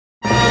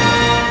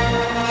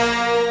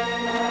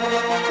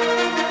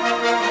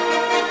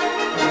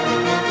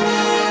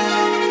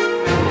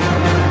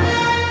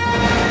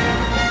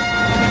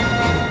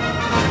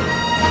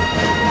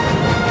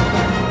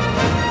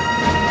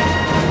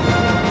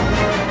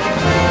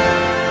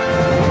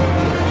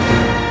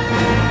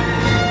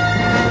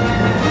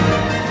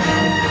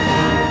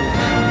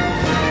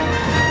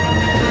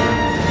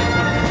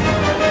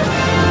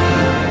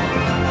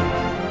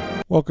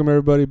Welcome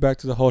everybody back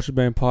to the Whole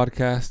Shebang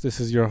podcast.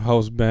 This is your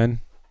host Ben,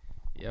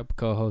 Yep,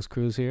 co-host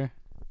Cruz here.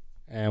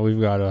 and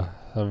we've got a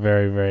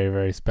very, very,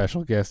 very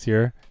special guest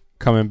here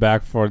coming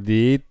back for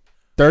the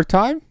third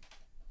time.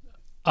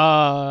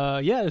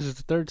 Yeah, this is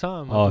the third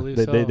time. I believe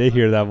so. They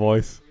hear that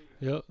voice.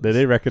 Yep.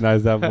 They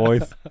recognize that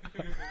voice.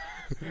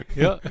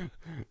 Yep.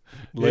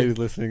 Ladies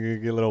listening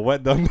can get a little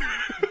wet done.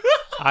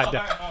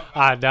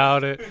 I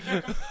doubt it.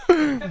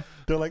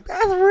 They're like,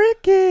 "That's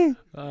Ricky."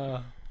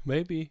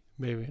 Maybe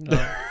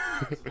not.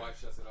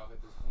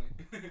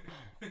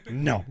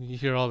 No, You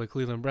hear all the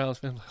Cleveland Browns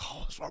fans like,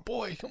 "Oh, it's our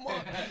boy! Come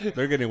on!"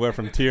 they're getting wet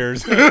from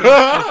tears.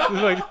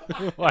 Like,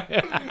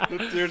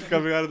 The tears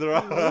coming out of their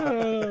eyes.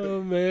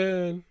 oh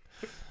man.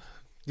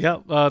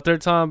 Yep.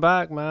 Third time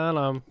back,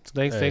 man.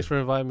 Thanks for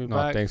inviting me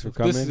back. Thanks for This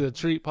coming. is a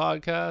treat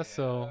podcast,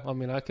 so I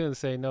mean, I couldn't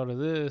say no to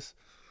this.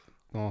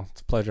 Oh,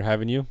 it's a pleasure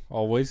having you,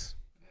 always.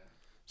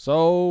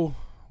 So,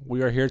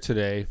 we are here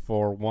today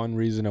for one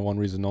reason and one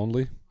reason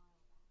only.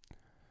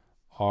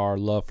 Our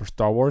love for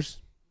Star Wars.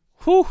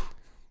 Whew.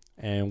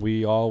 And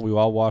we all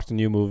watched the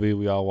new movie.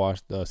 We all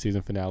watched the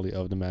season finale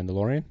of The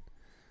Mandalorian.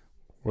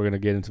 We're going to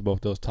get into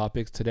both those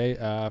topics today.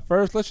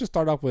 First, let's just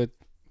start off with,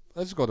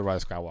 let's just go to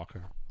Rise of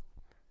Skywalker.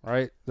 All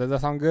right? Does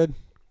that sound good,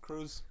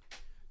 Cruz?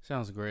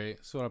 Sounds great.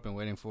 That's what I've been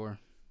waiting for.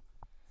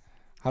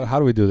 How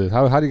do we do this?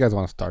 How do you guys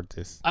want to start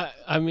this?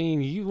 I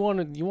mean, you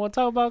want to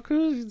talk about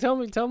Cruz? Tell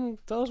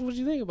us what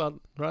you think about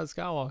Rise of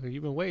Skywalker.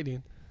 You've been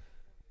waiting.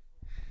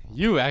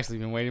 You actually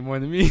been waiting more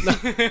than me.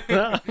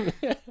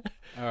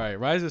 All right,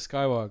 Rise of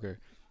Skywalker.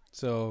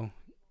 So,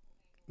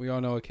 we all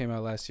know it came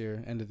out last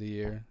year, end of the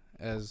year,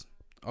 as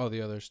all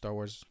the other Star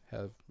Wars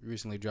have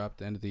recently dropped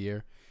the end of the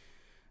year.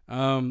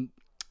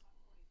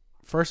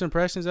 First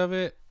impressions of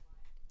it,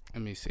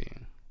 let me see.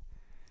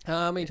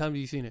 How many times have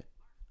you seen it?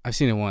 I've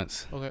seen it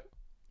once. Okay.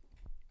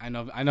 I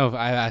know.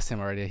 I asked him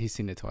already. He's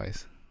seen it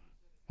twice,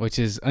 which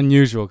is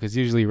unusual because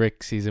usually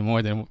Rick sees it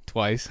more than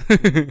twice.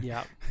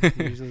 Yeah.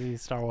 Usually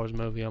Star Wars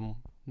movie, I'm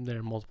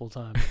there multiple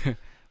times.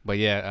 But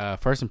yeah,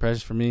 first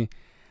impressions for me,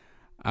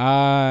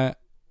 I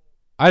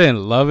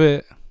didn't love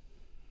it.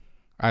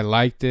 I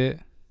liked it.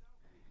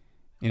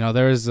 You know,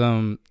 there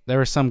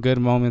were some good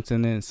moments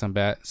in it, and some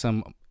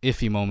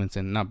iffy moments,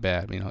 and not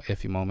bad,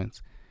 iffy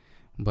moments.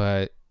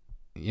 But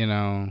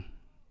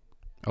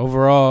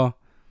overall,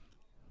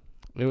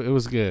 it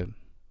was good.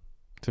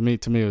 To me,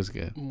 it was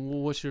good.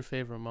 What's your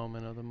favorite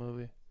moment of the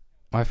movie?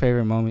 My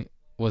favorite moment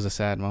was a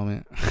sad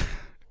moment.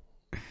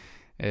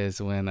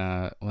 Is when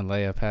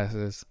Leia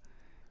passes,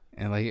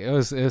 and like it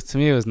was to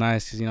me it was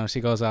nice because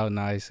she goes out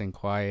nice and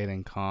quiet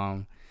and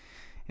calm,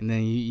 and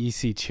then you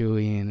see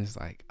Chewie and it's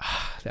like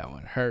that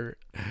one hurt.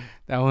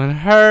 That one's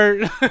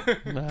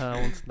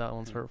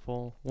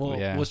hurtful. Well,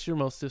 yeah. What's your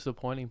most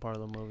disappointing part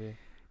of the movie?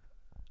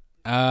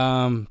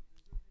 I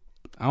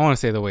want to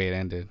say the way it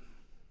ended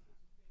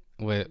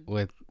with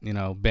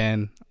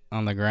Ben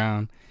on the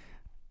ground.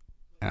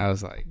 And I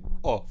was like,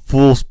 Oh,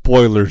 full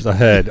spoilers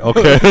ahead,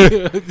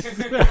 okay?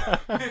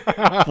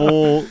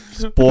 Full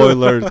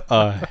spoilers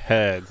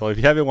ahead. So if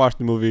you haven't watched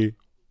the movie,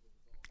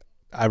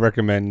 I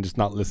recommend just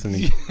not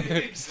listening.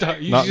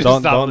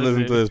 Don't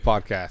listen to this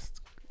podcast.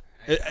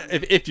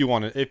 If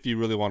you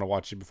really want to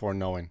watch it before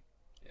knowing.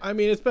 I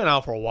mean, it's been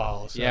out for a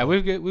while. So. yeah,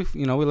 we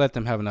let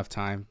them have enough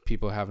time.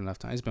 People have enough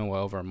time. It's been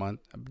well over a month,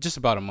 just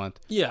about a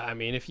month. Yeah, I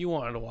mean, if you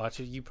wanted to watch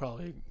it, you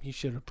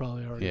should have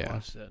probably already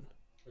watched it.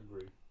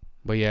 Agree.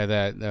 But yeah,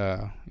 that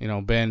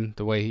Ben,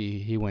 the way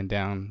he went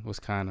down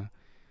was kind of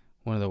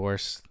one of the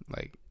worst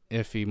like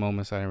iffy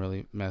moments I didn't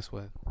really mess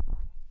with.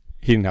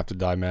 He didn't have to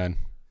die, man.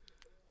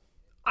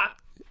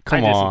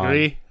 Come I on.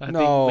 disagree. I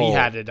think he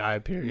had to die.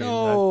 Period.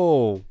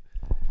 No.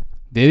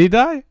 Did he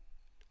die?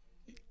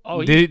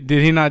 Oh, did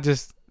he not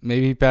just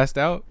maybe he passed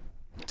out?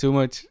 Too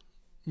much.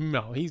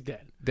 No, he's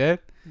dead. Dead?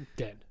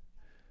 Dead.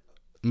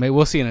 Maybe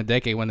we'll see in a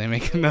decade when they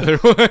make another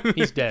one.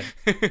 He's dead.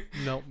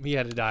 No, he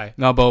had to die.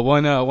 No, but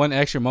one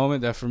extra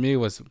moment that for me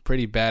was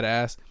pretty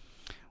badass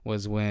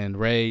was when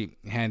Rey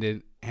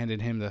handed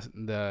him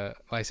the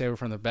lightsaber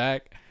from the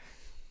back.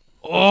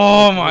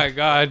 Oh my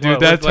god, dude,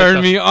 that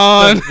turned me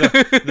on.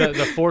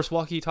 The Force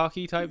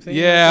walkie-talkie type thing.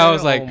 Yeah, I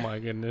was like, oh my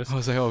goodness. I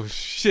was like, oh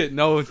shit,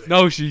 no,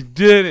 she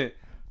didn't.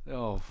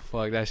 Oh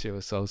fuck, that shit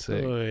was so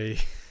sick. Oy.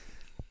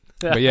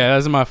 But yeah,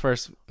 those are my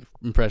first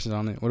impressions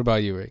on it. What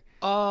about you, Rick?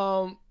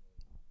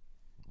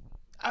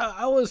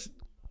 I was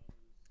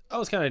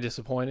kind of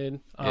disappointed.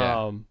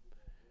 Yeah.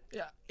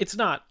 Yeah, it's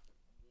not.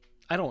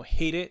 I don't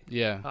hate it.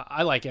 Yeah.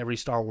 I like every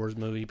Star Wars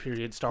movie.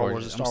 Period. Star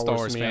Wars is I'm Star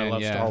Wars to me. I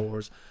love yeah. Star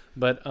Wars,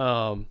 but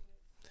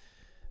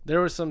there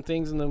were some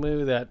things in the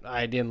movie that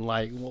I didn't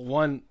like.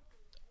 One,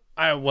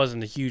 I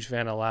wasn't a huge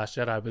fan of Last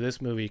Jedi, but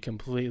this movie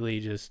completely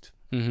just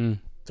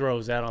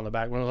throws that on the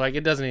back. When it was like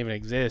it doesn't even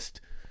exist.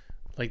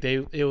 Like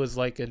it was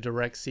like a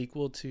direct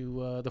sequel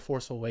to The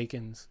Force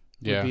Awakens.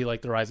 Yeah. Would be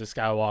like The Rise of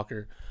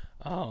Skywalker.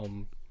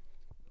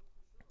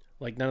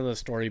 Like none of the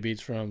story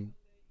beats from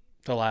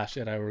The Last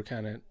Jedi were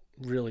kind of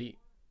really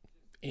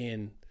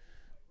in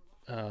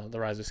The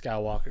Rise of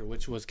Skywalker,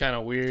 which was kind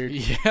of weird.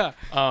 Yeah.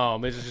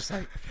 It was just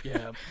like,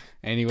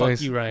 Anyways,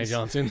 fuck you, Ryan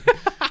Johnson.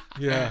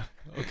 Yeah.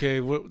 Okay.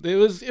 It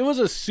was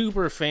a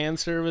super fan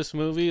service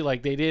movie.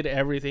 Like they did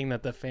everything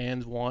that the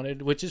fans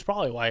wanted, which is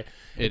probably why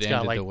it's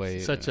got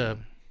like such a.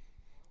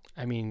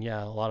 I mean,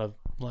 yeah, a lot of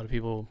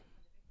people.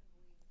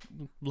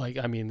 Like,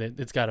 I mean,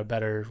 it's got a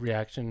better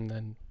reaction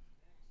than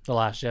The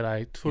Last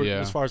Jedi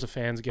as far as the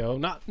fans go.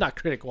 Not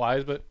critic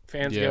wise, but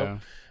fans go.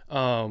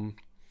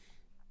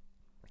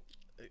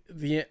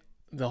 The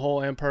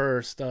whole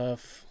Emperor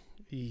stuff.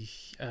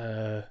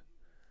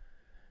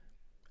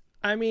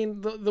 I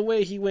mean, the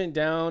way he went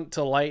down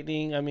to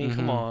lightning. I mean,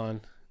 come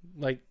on,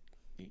 like,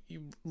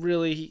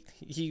 really,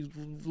 he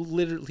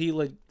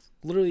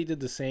literally did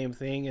the same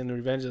thing in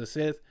Revenge of the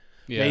Sith.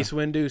 Yeah. Mace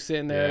Windu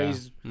sitting there,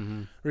 he's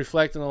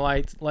reflecting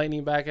the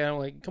lightning back at him.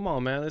 Like, come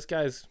on, man, this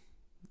guy's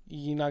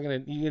you gonna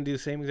do the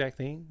same exact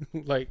thing?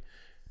 Like,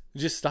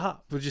 just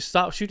stop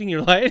shooting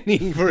your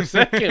lightning for a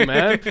second,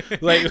 man.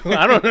 Like,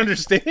 I don't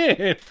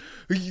understand.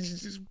 You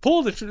just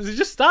pull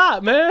just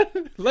stop, man.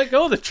 Let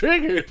go of the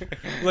trigger.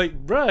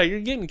 Like, bruh,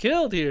 you're getting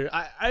killed here.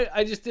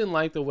 I just didn't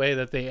like the way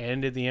that they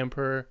ended the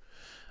Emperor.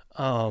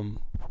 I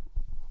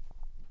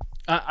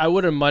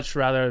would have much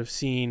rather have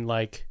seen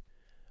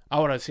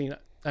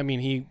I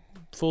mean, he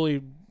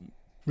fully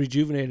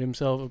rejuvenated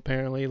himself,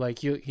 apparently. Like,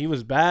 he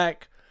was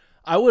back.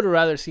 I would have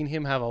rather seen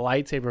him have a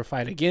lightsaber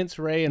fight against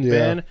Rey and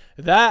Ben.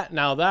 That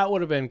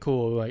would have been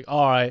cool. Like,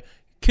 all right,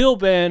 kill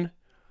Ben.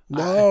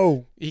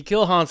 No. He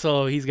killed Han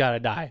Solo. He's got to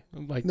die.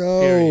 Like,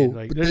 no. Period.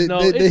 Like,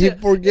 there's he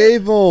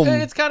forgave him.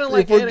 It's kind of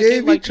like they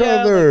forgave each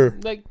other.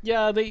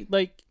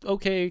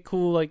 Okay,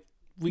 cool. Like,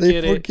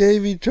 they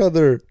forgave each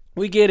other.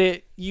 We get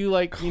it. You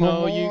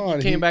you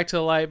came back to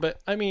the light,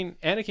 but I mean,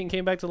 Anakin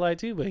came back to the light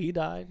too, but he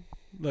died.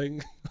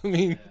 Like, I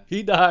mean,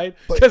 he died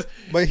because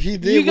but he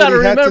did what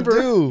he had to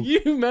do.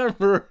 You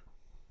remember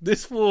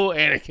this fool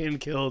Anakin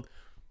killed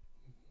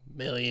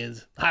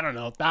millions, I don't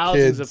know,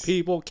 thousands of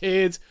people,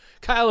 kids.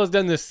 Kylo's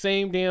done the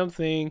same damn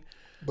thing.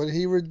 But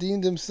he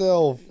redeemed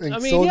himself, and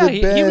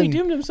did Ben. He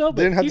redeemed himself,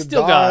 but he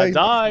still gotta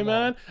die,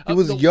 man. He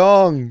was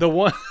young.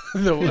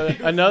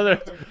 Another.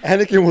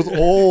 Anakin was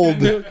old.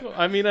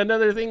 I mean,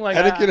 another thing like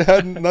Anakin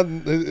had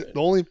nothing. The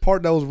only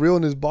part that was real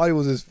in his body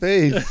was his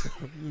face.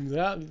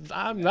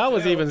 that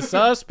was even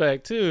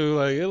suspect too.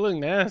 Like, it looked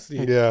nasty.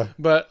 Yeah.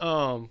 But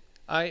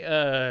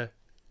I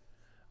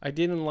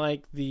didn't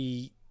like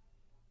the.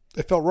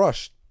 It felt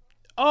rushed.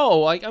 Oh,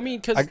 like, I mean,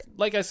 because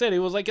like I said, it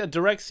was like a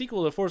direct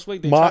sequel to Force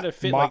Awakens. They tried to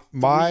fit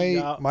three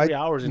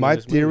hours into my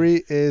this theory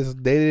movie. is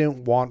they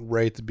didn't want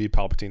Rey to be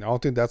Palpatine. I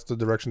don't think that's the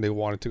direction they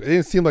wanted to. It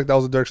didn't seem like that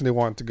was the direction they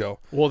wanted to go.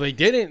 Well, they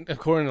didn't.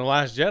 According to The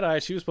Last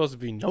Jedi, she was supposed to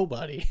be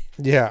nobody.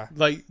 Yeah.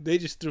 Like, they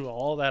just threw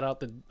all that out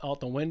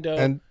the window.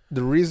 And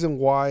the reason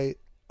why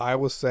I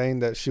was saying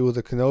that she was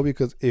a Kenobi,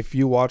 because if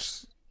you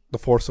watch The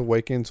Force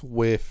Awakens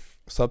with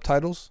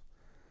subtitles,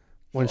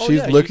 when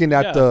she's looking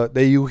at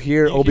you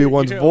hear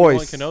Obi-Wan's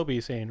voice. Obi-Wan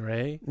Kenobi saying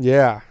Rey.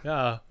 Yeah.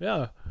 Yeah.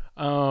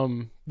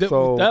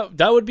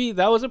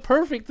 That was a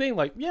perfect thing.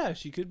 Like, yeah,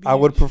 she could be. I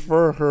would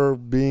prefer her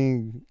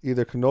being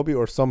either Kenobi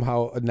or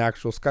somehow an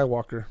actual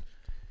Skywalker.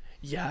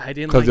 Yeah, I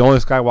didn't. Because the only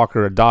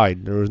Skywalker had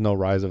died. There was no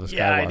rise of a Skywalker.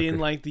 Yeah, I didn't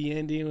like the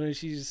ending when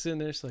she's just sitting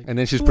there. She's like, and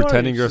then she's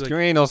pretending you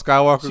ain't no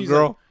Skywalker,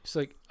 girl. She's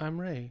like, I'm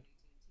Rey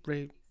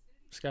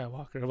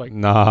Skywalker. I'm like,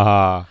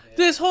 nah.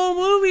 This whole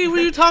movie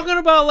where you're talking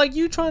about, like,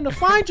 you trying to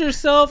find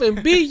yourself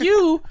and be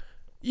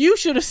you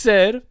should have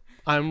said,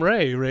 I'm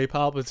Rey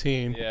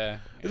Palpatine. Yeah.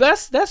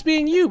 That's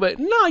being you, but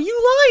no,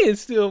 you lying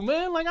still,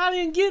 man. Like, I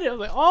didn't get it. I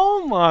was like,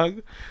 oh my.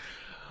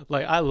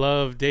 Like, I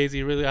love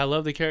Daisy, really. I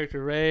love the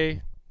character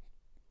Rey.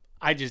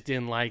 I just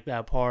didn't like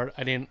that part.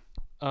 I didn't.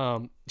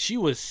 She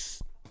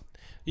was.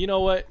 You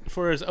know what?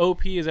 For as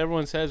OP as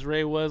everyone says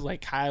Rey was,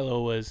 like,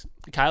 Kylo was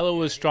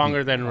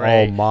stronger than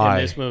Rey in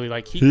this movie.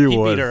 Like, he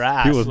beat her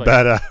ass. He was like,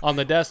 badass. On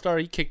the Death Star,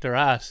 he kicked her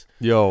ass.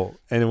 Yo,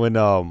 and when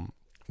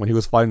he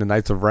was fighting the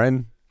Knights of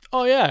Ren.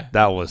 Oh yeah,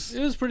 it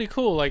was pretty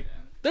cool. Like,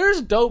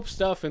 there's dope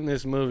stuff in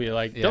this movie.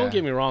 Like, don't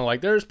get me wrong.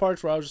 Like, there's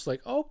parts where I was just like,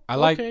 oh,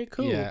 okay,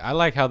 cool. Yeah, I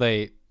like how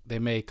they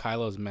made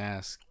Kylo's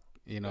mask.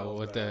 You know,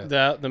 with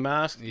the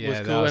mask was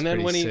cool, and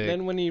then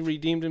when he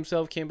redeemed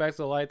himself, came back to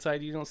the light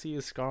side, you don't see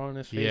his scar on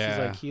his face. Yeah. He's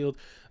like healed.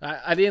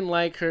 I didn't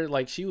like her.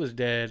 Like, she was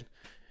dead.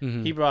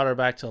 Mm-hmm. He brought her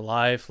back to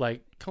life.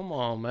 Like, come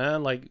on,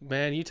 man. Like,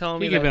 man, you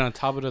telling me he could have been on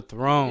top of the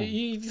throne.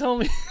 You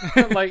told me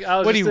like I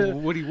was what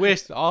he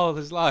wished all of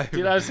his life.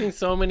 Dude, I've seen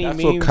so many memes.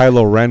 That's what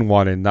Kylo Ren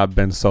wanted, not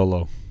Ben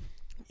Solo.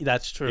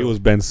 That's true. It was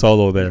Ben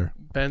Solo there.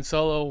 Ben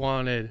Solo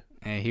wanted.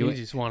 And he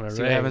just wanted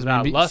see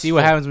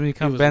what happens when you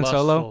become Ben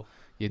Solo.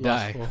 You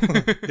die.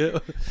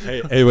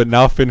 hey, but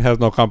now Finn has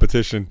no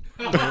competition.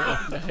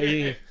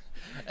 Hey,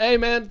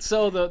 man.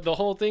 So the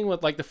whole thing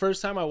with, like, the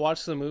first time I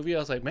watched the movie, I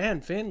was like, man,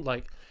 Finn,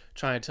 like,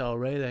 trying to tell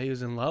Rey that he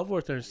was in love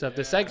with her and stuff.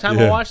 The second time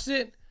I watched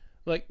it,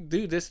 like,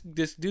 dude, this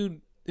dude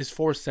is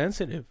Force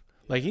sensitive.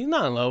 Like, he's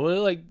not in love with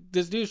her. Like,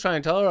 this dude's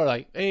trying to tell her,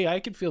 like, hey, I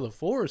could feel the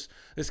Force.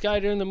 This guy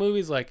during the movie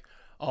is like,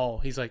 oh,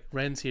 he's like,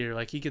 Ren's here.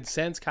 Like, he can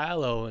sense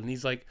Kylo. And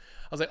he's like,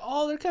 I was like,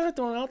 oh, they're kind of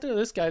throwing out there.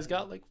 This guy's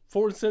got like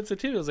force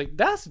sensitivity. I was like,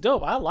 that's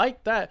dope. I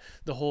like that.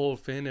 The whole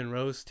Finn and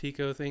Rose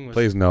Tico thing was.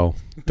 Please no.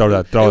 Throw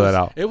that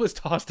out. It was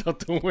tossed out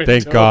the window.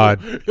 Thank God.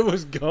 It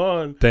was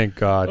gone. Thank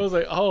God. I was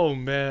like, oh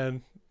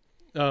man.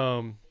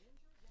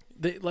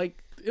 They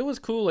like. It was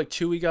cool. Like,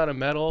 Chewie got a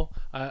medal.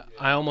 I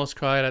almost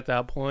cried at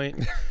that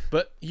point.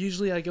 But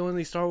usually I go in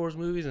these Star Wars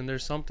movies and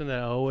there's something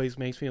that always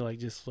makes me like,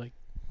 just like,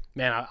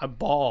 man, I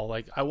bawl.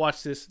 Like, I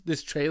watched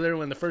this trailer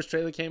when the first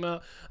trailer came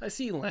out. I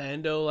see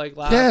Lando like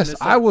laughing. Yes,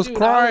 I was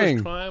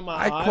crying.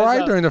 I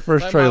cried during the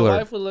first trailer. My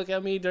wife would look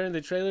at me during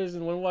the trailers,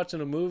 and when we're watching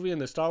a movie and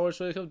the Star Wars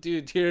trailer comes,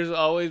 dude, tears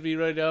always be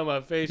running down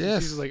my face. Yes.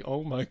 And she's like,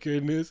 oh my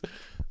goodness.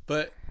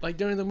 But like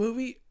during the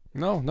movie,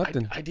 no,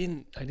 nothing. I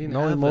didn't.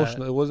 No have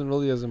emotional. that. It wasn't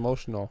really as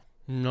emotional.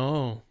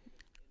 No,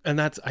 and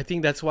I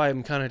think that's why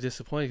I'm kind of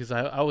disappointed, because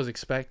I was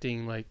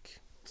expecting like.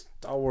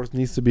 Star Wars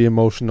needs to be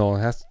emotional.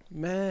 That's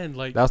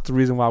the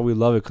reason why we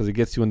love it, because it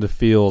gets you in the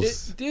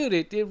feels.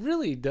 It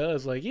really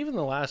does. Like, even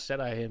The Last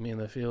Jedi hit me in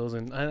the feels,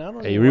 and I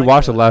don't. Hey, you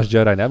rewatched The Last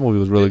Jedi. That movie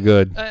was really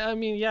good. I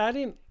mean, yeah, I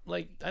didn't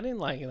like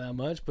it that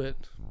much, but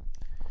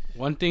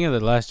one thing of The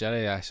Last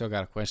Jedi I still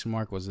got a question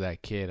mark was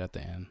that kid at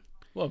the end.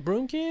 What,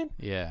 Broom Kid?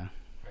 Yeah.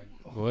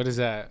 What is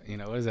that?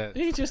 What is that?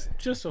 He's just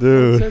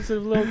a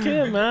sensitive little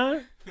kid,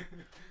 man.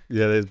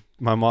 Yeah,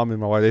 my mom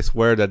and my wife, they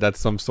swear that that's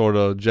some sort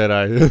of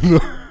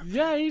Jedi.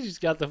 Yeah, he just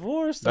got the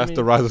Force. That's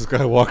the Rise of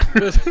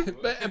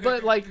Skywalker.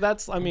 but like,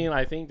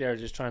 I think they're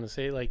just trying to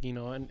say, like,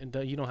 and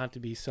you don't have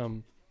to be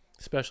some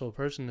special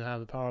person to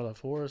have the power of the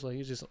Force. Like,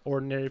 it's just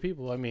ordinary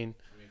people. I mean,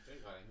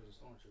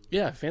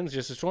 yeah, Finn's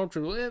just a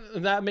stormtrooper.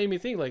 And that made me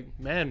think, like,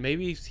 man,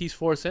 maybe he's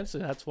Force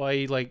sensitive. That's why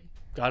he, like,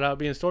 got out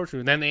being a stormtrooper.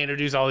 And then they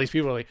introduce all these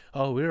people, like,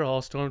 oh, we're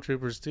all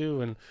stormtroopers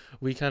too, and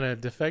we kind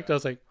of defect. I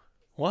was like,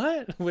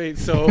 what? Wait,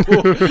 so wait.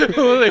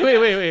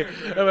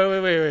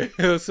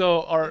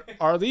 So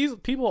are these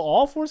people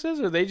all Forces,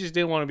 or they just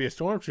didn't want to be a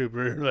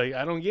stormtrooper? Like,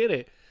 I don't get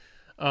it.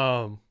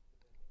 That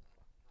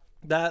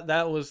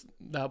was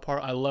that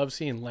part. I love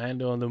seeing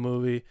Lando in the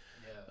movie.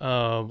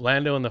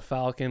 Lando and the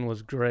Falcon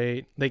was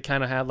great. They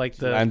kind of had like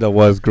the Lando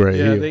was great.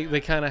 Yeah,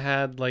 they kind of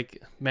had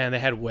like, man, they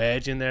had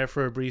Wedge in there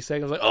for a brief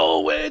second. I was like,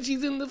 oh, Wedge,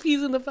 he's in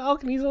the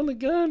Falcon, he's on the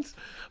guns.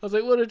 I was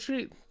like, what a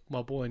treat.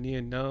 My boy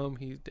Nien Nunb,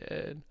 he's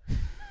dead.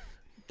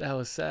 That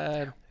was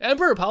sad.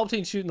 Emperor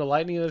Palpatine shooting the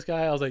lightning at this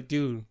guy. I was like,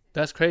 dude,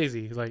 that's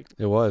crazy. Like,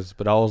 it was,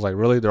 but I was like,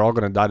 really, they're all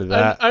gonna die to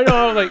that? I know.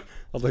 I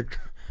was like.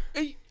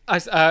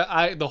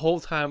 I the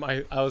whole time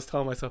I was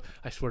telling myself,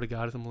 I swear to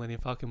God, if the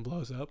Millennium Falcon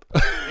blows up,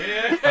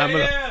 I'm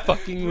gonna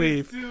fucking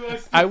leave.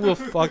 I will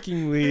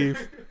fucking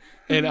leave,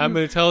 and I'm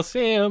gonna tell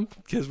Sam,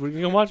 because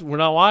we're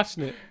not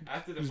watching it.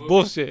 It's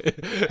bullshit.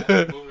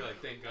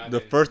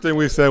 The first thing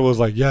we said was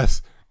like,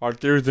 yes, our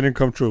theories didn't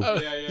come true.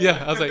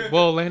 Yeah, I was like,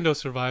 well, Lando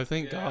survived,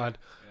 thank God.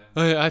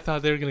 I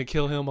thought they were gonna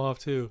kill him off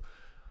too.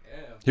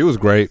 He was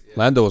great.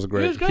 Lando was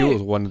great. He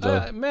was one of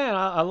the man.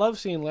 I love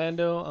seeing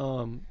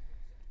Lando.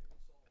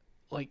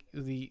 Like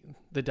the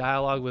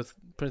dialogue with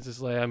Princess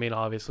Leia. I mean,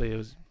 obviously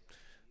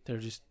they're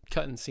just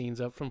cutting scenes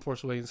up from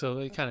Force Awakens, so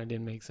it kind of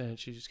didn't make sense.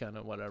 She just kind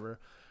of whatever.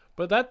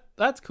 But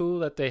that's cool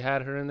that they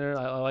had her in there.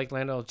 I like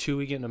Lando.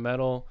 Chewie getting a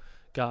medal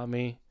got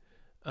me.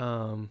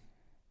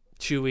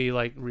 Chewie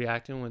like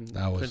reacting when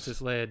Princess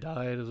Leia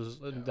died.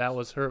 That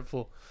was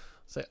hurtful.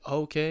 It's like,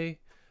 okay,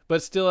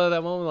 but still at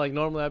that moment, like,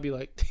 normally I'd be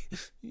like,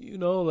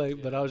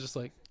 but I was just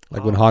like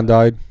when Han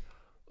died.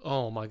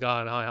 Oh my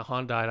God!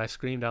 Han died. I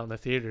screamed out in the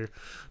theater.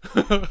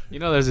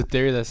 There's a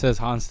theory that says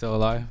Han's still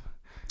alive.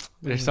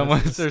 There's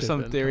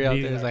some theory out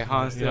there that's like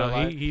Han's still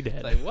alive. He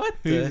dead. Like, what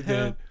the hell?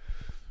 Dead.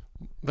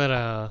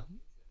 But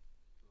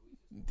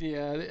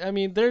yeah. I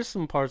mean, there's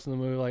some parts in the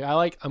movie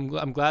like I'm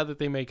glad that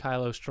they made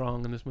Kylo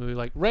strong in this movie.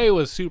 Like, Rey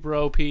was super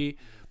OP,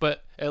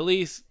 but at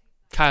least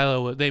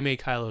they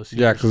made Kylo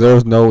super. Yeah, because there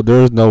was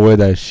no way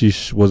that she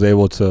was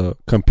able to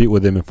compete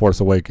with him in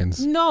Force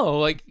Awakens. No,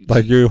 like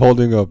you're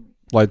holding a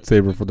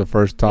lightsaber for the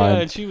first time.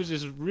 Yeah, and she was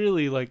just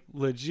really like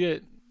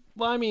legit.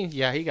 Well, I mean,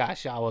 yeah, he got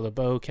shot with a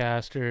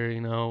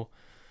bowcaster,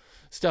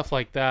 stuff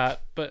like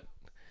that. But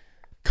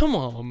come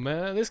on,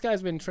 man, this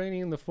guy's been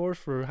training in the Force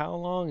for how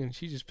long, and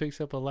she just picks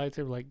up a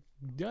lightsaber like,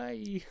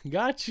 "I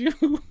got you."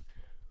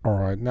 All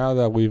right, now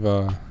that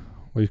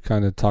we've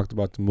kind of talked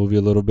about the movie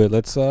a little bit,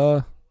 let's You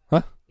want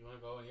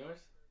to go on yours?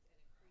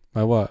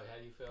 My what? How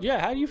do you feel?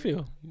 Yeah, how do you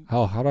feel?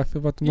 How do I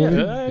feel about the movie?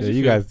 Yeah,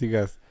 you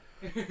guys.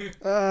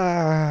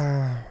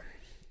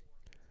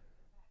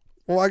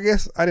 Well, I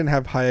guess I didn't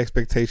have high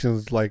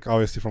expectations, like,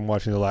 obviously, from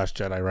watching The Last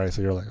Jedi, right?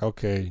 So you're like,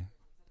 okay,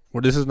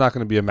 well, this is not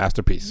going to be a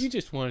masterpiece. You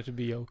just want it to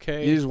be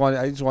okay. I just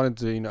wanted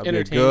to, be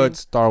a good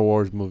Star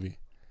Wars movie.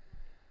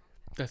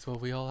 That's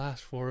what we all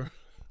asked for.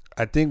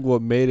 I think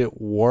what made it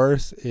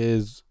worse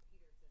is,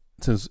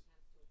 since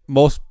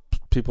most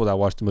people that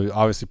watch the movie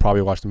obviously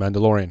probably watch The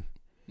Mandalorian.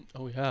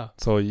 Oh yeah.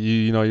 So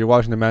you're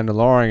watching The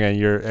Mandalorian and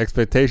your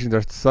expectations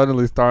are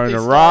suddenly starting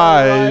to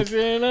rise.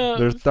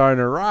 They're starting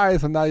to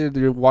rise, and now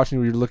you're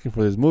watching. You're looking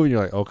for this movie. And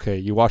you're like, okay,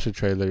 you watch the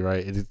trailer,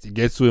 right? It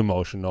gets too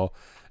emotional.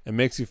 It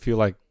makes you feel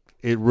like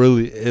it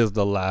really is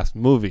the last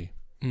movie.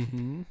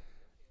 Mm-hmm.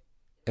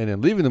 And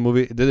then leaving the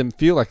movie, it didn't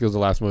feel like it was the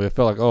last movie. It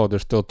felt like, oh,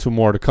 there's still 2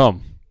 more to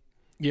come.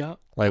 Yeah.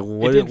 Like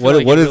what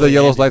is the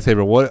yellow's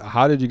lightsaber?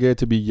 How did you get it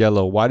to be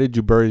yellow? Why did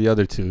you bury the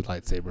other 2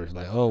 lightsabers?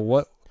 Like, oh,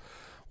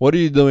 what are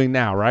you doing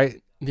now,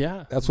 right?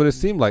 Yeah. That's what it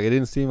seemed like. It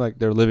didn't seem like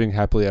they're living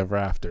happily ever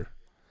after.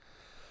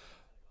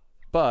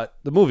 But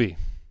the movie,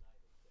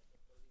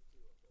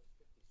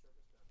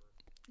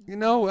 you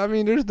know, I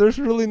mean, there's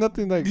really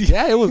nothing like.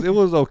 Yeah, it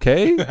was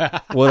okay.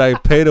 Would I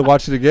pay to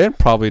watch it again?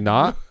 Probably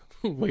not.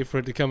 Wait for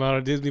it to come out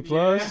on Disney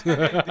Plus.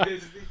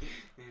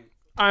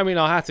 I mean,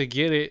 I'll have to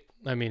get it.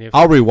 I mean,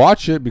 I'll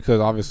rewatch it because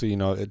obviously, you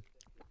know,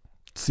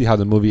 see how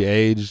the movie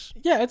aged.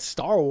 Yeah, it's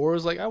Star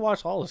Wars. Like I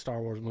watch all the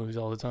Star Wars movies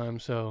all the time.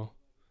 So,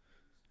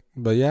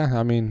 but yeah,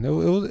 I mean, it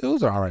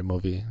was an alright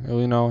movie.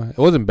 You know, it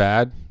wasn't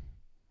bad.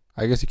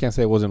 I guess you can't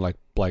say it wasn't like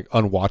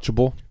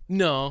unwatchable.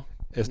 No,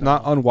 it's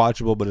not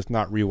unwatchable, but it's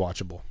not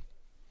rewatchable.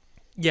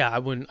 Yeah, I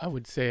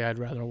would say I'd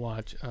rather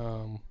watch.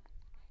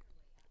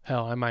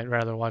 Hell, I might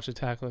rather watch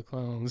Attack of the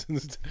Clones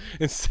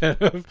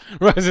instead of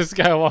Rise of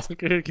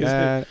Skywalker.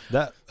 Man,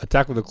 that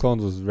Attack of the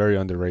Clones was very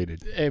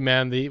underrated. Hey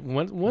man,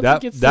 once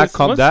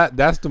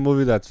that's the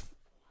movie that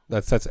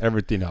sets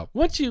everything up.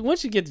 Once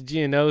you get to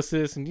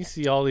Geonosis and you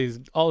see all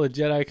the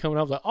Jedi coming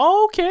up, like,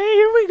 oh, okay,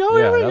 here we go.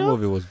 Yeah, that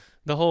movie was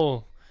the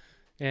whole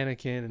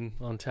Anakin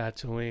on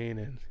Tatooine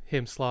and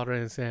him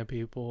slaughtering Sand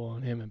People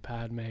and him and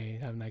Padme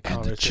having that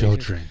conversation. The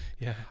children.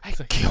 Yeah. I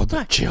killed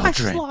the children. I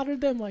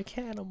slaughtered them like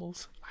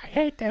animals. I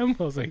hate them.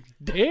 I was like,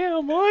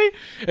 damn, boy.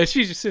 And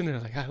she's just sitting there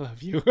like, I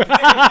love you.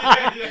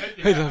 I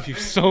love you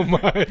so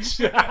much.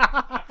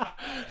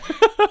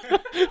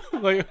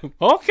 Like,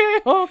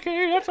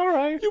 okay, that's all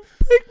right. You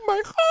break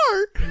my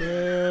heart.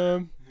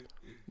 Man.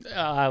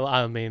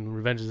 I mean,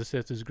 Revenge of the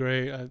Sith is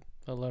great. I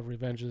love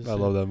Revenge of the Sith. I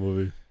love that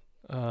movie.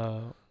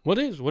 What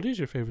is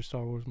your favorite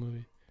Star Wars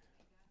movie?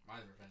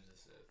 Mine's Revenge of the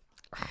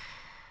Sith.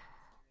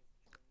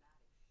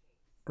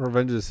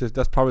 Revenge of the Sith.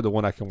 That's probably the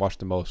one I can watch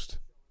the most.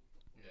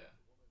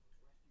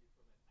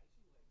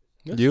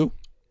 Yeah. You?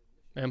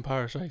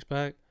 Empire Strikes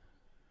Back.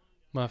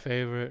 My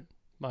favorite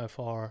by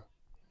far.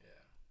 Yeah.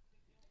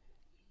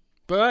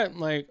 But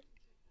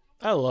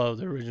I love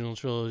the original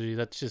trilogy.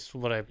 That's just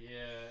what I.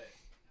 Yeah.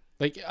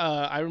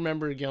 I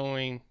remember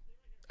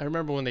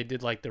when they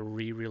did like the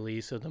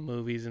re-release of the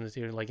movies in the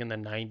theater, like in the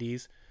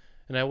 90s,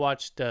 and I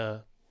watched.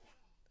 I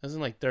was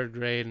in like 3rd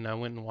grade, and I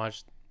went and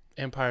watched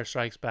Empire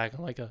Strikes Back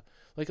on like a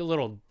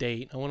little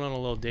date. I went on a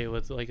little date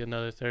with like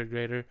another 3rd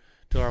grader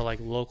to our like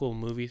local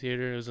movie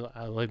theater.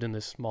 I lived in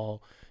this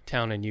small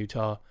town in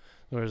Utah.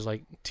 There was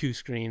like 2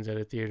 screens at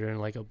a theater and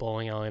like a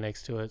bowling alley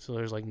next to it, so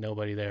there's like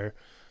nobody there.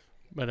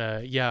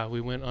 But yeah, we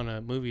went on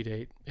a movie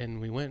date,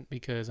 and we went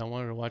because I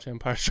wanted to watch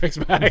Empire Strikes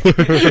Back in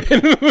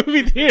the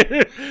movie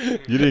theater.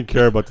 You didn't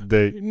care about the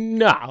date.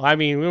 No, I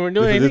mean we weren't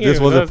doing anything.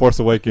 This wasn't Force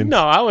Awakens. No,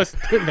 I was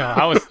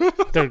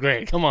 3rd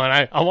grade. Come on,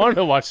 I wanted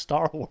to watch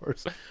Star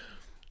Wars.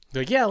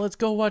 Like, yeah, let's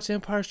go watch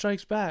Empire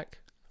Strikes Back.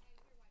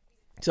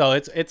 So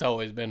it's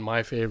always been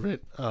my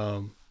favorite.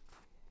 But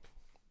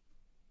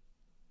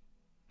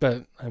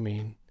I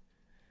mean,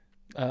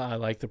 I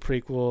like the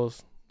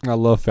prequels. I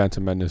love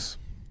Phantom Menace.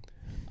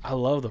 I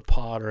love the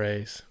pod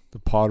race. The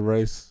pod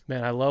race.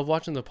 Man, I love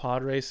watching the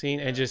pod race scene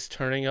and just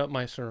turning up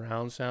my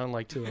surround sound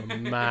like to a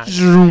max.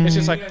 It's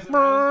just like.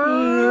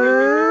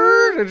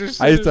 I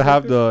used to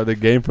have the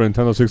game for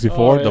Nintendo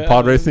 64, the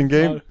pod racing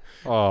game.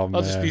 Oh man!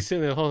 I'll just be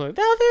sitting there holding.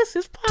 Now this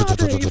is pod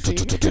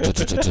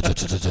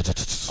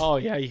racing. Oh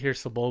yeah, you hear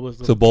Sebulba's.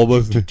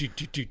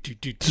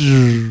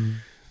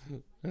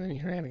 And then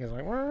your Anakin's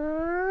like.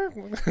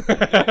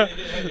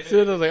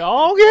 So I was like,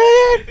 oh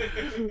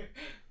good.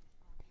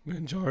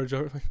 And Jar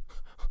Jar like,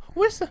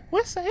 where's the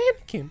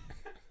Anakin?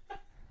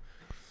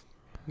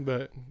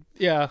 But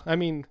yeah, I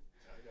mean,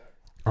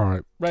 all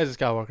right. Rise of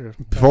Skywalker.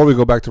 Before we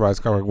go back to Rise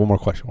of Skywalker, one more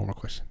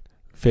question.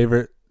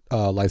 Favorite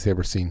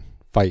lightsaber scene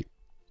fight.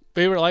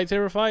 Favorite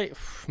lightsaber fight,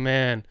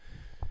 man.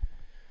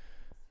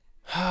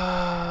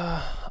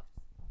 I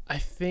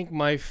think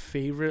my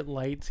favorite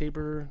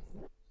lightsaber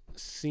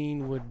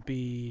scene would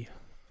be.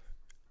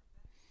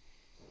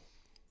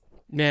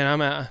 Man,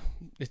 I'm at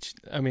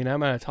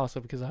a toss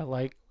up because I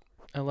like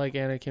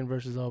Anakin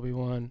versus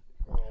Obi-Wan.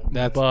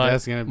 That's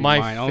gonna be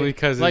mine only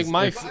because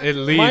it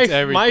leads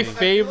everything. My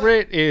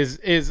favorite is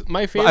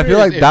my favorite. I feel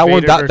like that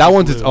one that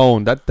one's its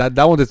own. That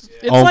one's its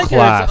own like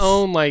class. Its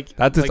own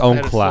that's its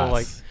own class.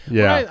 Like,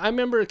 yeah, I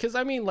remember because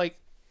I mean like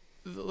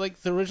the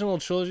original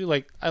trilogy.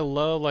 Like I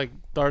love like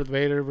Darth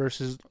Vader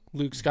versus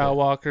Luke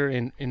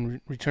Skywalker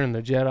in Return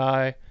of the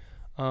Jedi.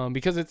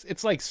 Because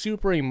it's like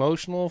super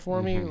emotional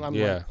for me.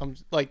 I'm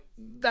like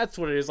that's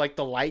what it is. Like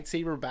the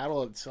lightsaber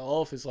battle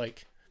itself is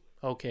like,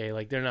 okay,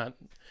 like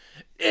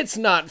it's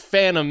not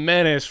Phantom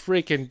Menace,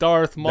 freaking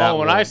Darth Maul.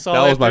 When I saw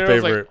that was my favorite.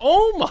 I was like,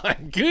 oh my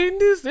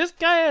goodness, this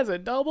guy has a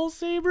double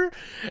saber,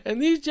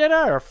 and these Jedi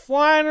are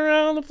flying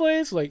around the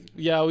place. Like,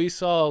 yeah, we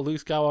saw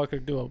Luke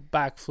Skywalker do a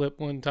backflip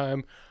one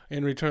time.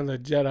 in Return of the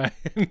Jedi,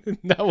 and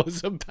that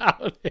was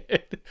about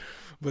it.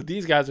 But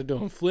these guys are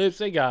doing flips.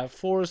 They got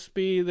force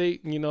speed. They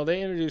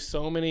introduced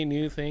so many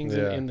new things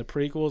in the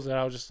prequels that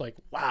I was just like,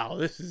 wow,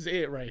 this is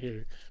it right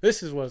here.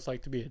 This is what it's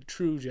like to be a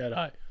true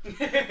Jedi.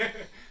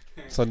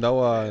 So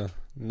no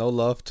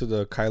love to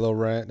the Kylo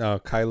Ray,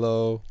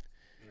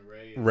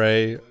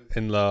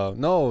 and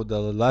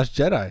the Last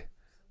Jedi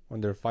when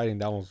they're fighting.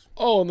 That was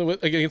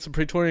against the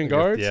Praetorian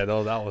Guards. Yeah,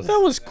 no, that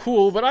was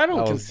cool, but I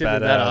don't consider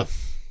that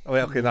a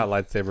okay, not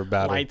lightsaber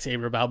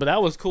battle, but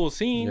that was a cool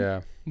scene.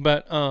 Yeah,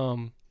 but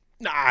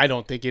I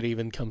don't think it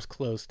even comes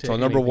close to. So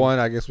number one,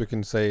 I guess we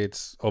can say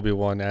it's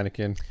Obi-Wan,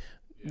 Anakin.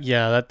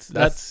 Yeah,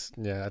 that's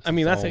I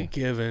mean, that's a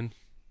given.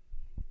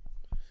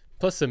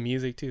 Plus the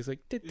music too. It's like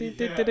just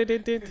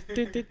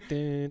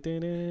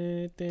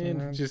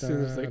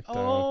like,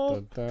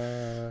 oh,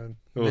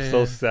 it was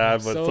so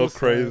sad, but so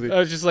crazy. I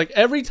was just like,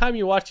 every time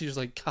you watch, you're just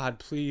like, God,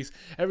 please.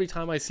 Every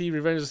time I see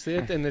Revenge of the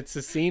Sith, and it's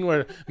the scene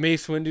where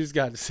Mace Windu's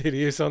got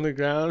Sidious on the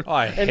ground. Oh,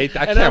 I hate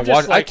that.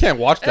 I can't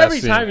watch that. Every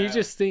scene. time you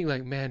just think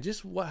like, man,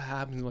 just what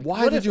happened? Like,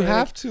 why did you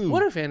have to?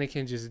 What if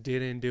Anakin just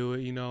didn't do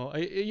it? You know,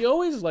 you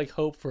always like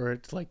hope for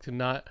it, like to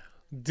not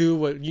do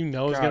what you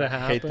know is gonna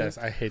happen.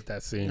 I hate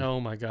that scene. Oh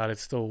my God,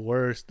 it's the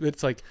worst.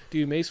 It's like,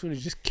 dude, Mace Windu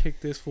just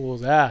kicked this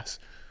fool's ass,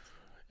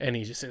 and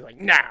he just said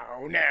like,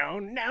 now you.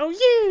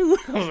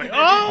 I was like,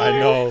 oh, I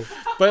know.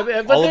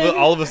 But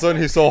all of a sudden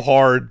he's so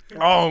hard.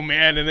 Oh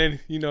man, and then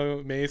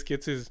Mace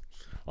gets his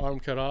arm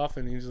cut off,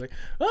 and he's just like,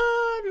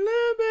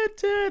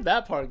 unlimited.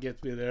 That part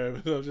gets me there.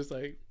 But I'm just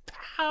like,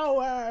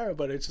 power.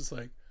 But it's just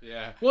like,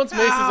 once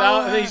Mace is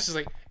out, and then he's just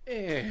like,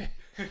 eh.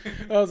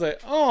 I was like,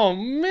 oh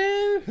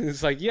man.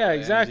 It's like, yeah,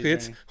 exactly.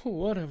 It's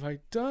what have I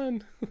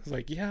done? I was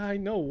like, yeah, I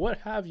know. What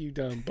have you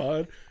done,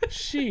 bud?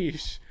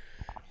 Sheesh.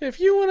 If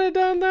you would have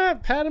done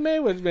that,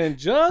 Padme would have been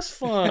just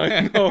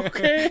fine.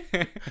 Okay,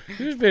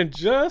 she's been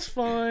just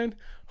fine.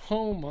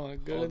 Oh my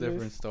goodness. Whole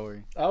different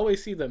story. I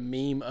always see the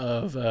meme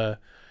of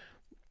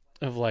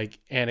like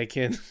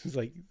Anakin is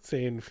like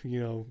saying,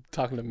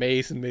 talking to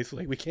Mace, and Mace is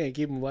like, we can't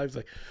keep him alive. He's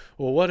like,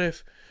 well, what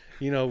if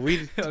we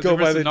go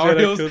by the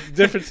Jedi,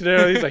 different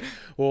scenario. He's like,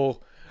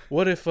 well,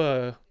 what if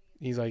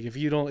he's like, if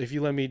you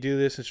let me do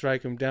this and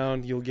strike him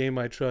down, you'll gain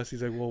my trust.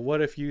 He's like, well,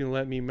 what if you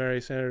let me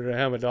marry Senator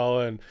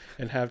Amidala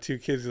and have 2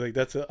 kids? He's like,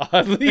 that's an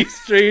oddly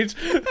strange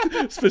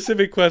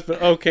specific quest,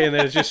 but okay. And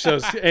then it just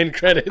shows end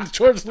credits,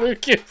 George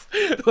Lucas.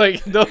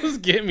 Like, those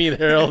get me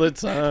there all the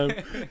time.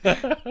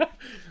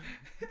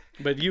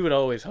 But you would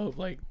always hope,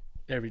 like,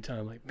 every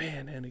time, like,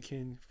 man,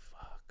 Anakin,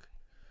 fuck,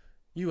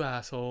 you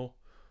asshole.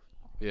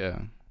 Yeah.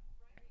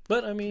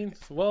 But, going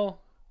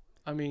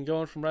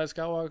from Rise of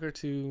Skywalker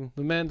to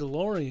The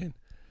Mandalorian.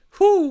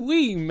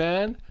 Whoo-wee,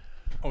 man.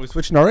 Are we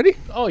switching already?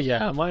 Oh,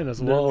 yeah, mine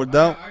as well. We're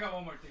done. I got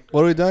one more thing.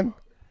 What are we done?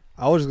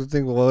 I was just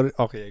thinking,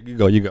 okay, you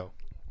go.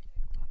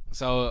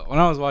 So, when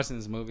I was watching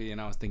this movie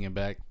and I was thinking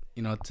back,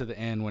 to the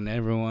end when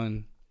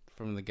everyone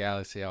from the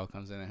galaxy all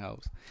comes in and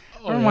helps.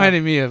 It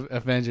reminded me of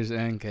Avengers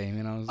Endgame.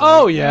 And I was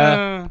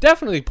like,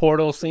 definitely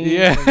portal scene.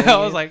 Yeah, I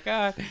was like,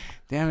 God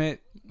damn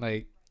it.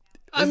 Like,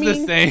 the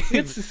same.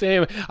 It's the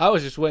same. I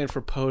was just waiting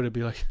for Poe to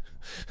be like,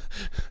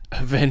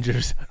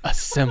 Avengers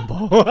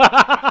assemble. Well,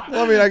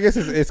 I guess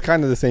it's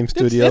kind of the same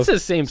studio. It's the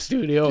same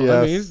studio.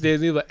 Yes. It's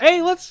Disney. Like,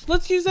 hey, let's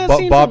use that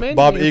scene from Endgame.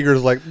 Bob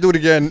Iger's like, do it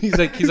again. He's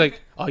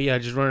like, oh yeah,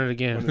 just run it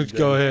again.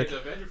 Go ahead. The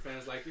Avenger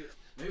fans like it.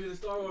 Maybe the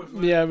Star Wars.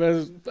 Yeah,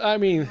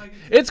 man.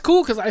 It's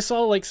cool because I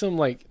saw like some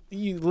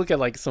you look at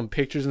like some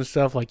pictures and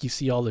stuff. Like you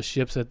see all the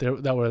ships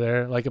that were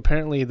there. Like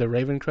apparently the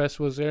Raven Crest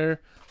was there.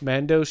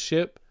 Mando's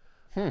ship.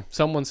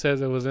 Someone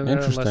says it was in there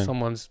unless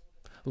someone's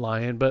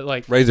lying. But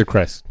like Razor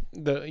Crest.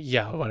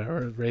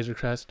 Razor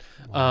Crest.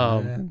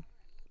 And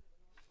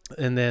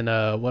then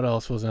what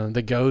else was on?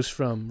 The Ghost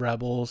from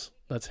Rebels.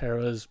 That's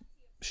Hera's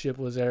ship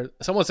was there.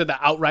 Someone said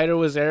the Outrider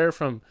was there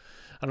from.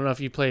 I don't know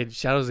if you played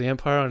Shadows of the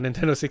Empire on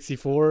Nintendo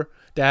 64.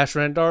 Dash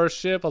Rendar's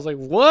ship. I was like,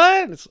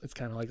 what? It's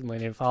kind of like the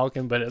Millennium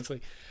Falcon, but it's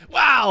like,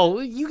 wow,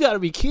 you got to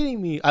be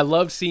kidding me. I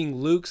loved seeing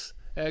Luke's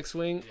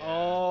X-Wing. Yeah,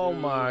 oh,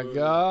 dude. My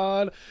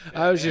God.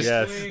 I was just,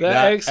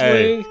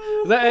 X-Wing,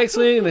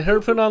 and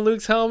her putting on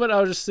Luke's helmet. I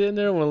was just sitting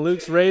there when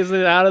Luke's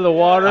raising it out of the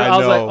water. I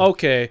was like,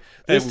 okay,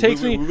 this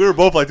takes me. We were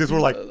both like this.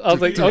 We're like, I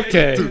was like,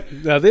 okay.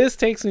 Now this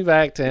takes me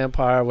back to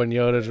Empire when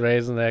Yoda's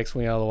raising the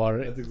X-Wing out of the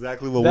water. That's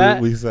exactly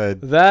what we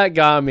said. That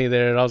got me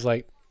there, and I was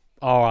like,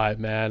 all right,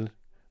 man.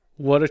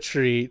 What a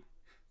treat.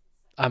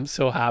 I'm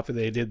so happy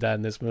they did that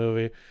in this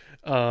movie.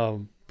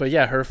 But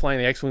yeah, her flying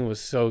the X-Wing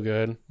was so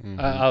good. Mm-hmm.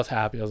 I was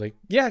happy. I was like,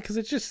 yeah, because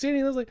it's just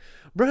sitting. I was like,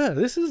 bruh,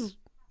 this is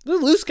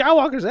Luke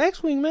Skywalker's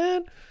X-Wing,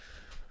 man.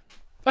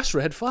 That's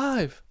Red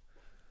 5.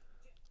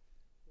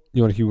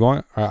 You want to keep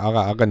going? I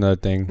got another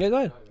thing. Yeah, go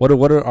ahead.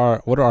 What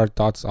are our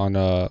thoughts on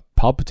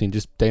Palpatine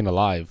just staying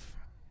alive?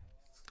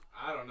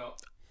 I don't know.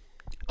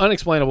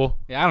 Unexplainable.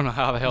 Yeah, I don't know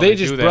how the hell they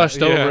just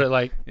brushed over it.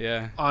 Like,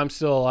 I'm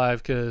still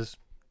alive because,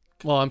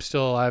 I'm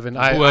still alive, and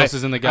who else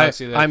is in the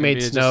galaxy? I made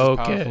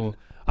Snoke, and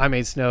I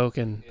made Snoke,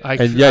 and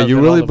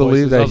you really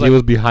believe that he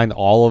was behind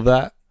all of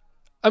that?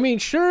 I mean,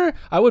 sure,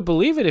 I would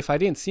believe it if I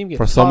didn't see him get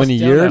For so tossed many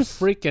down years?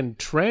 that freaking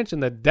trench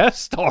in the Death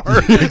Star.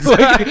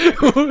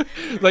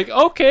 like,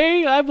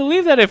 okay, I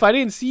believe that if I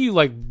didn't see you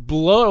like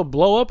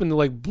blow up into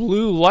like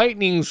blue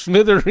lightning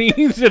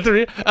smithereens.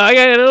 I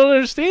don't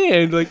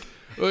understand. Like,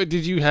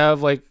 did you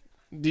have like,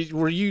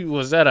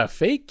 was that a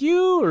fake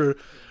you or?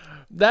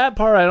 That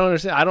part I don't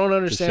understand. I don't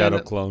understand. The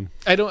shadow clone.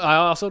 I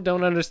also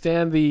don't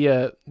understand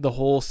the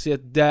whole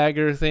Sith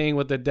dagger thing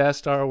with the Death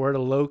Star, where to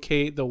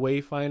locate the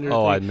Wayfinder.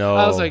 Oh, thing. I know.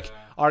 I was like,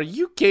 are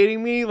you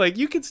kidding me? Like,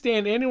 you could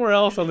stand anywhere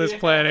else on this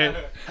planet.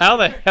 How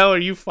the hell are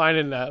you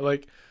finding that?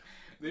 Like,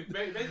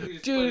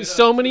 dude,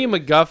 so many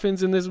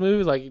MacGuffins in this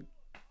movie. Like,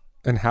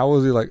 and how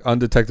was he like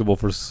undetectable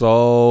for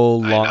so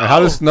long? How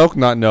does Snoke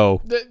not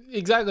know?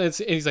 Exactly. And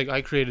he's like,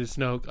 I created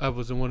Snoke. I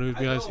was the one who was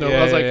behind Snoke.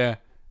 I was like,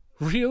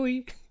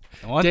 really?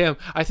 Damn,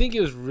 I think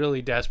it was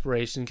really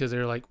desperation because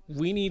they're like,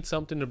 we need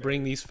something to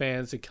bring these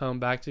fans to come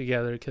back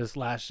together because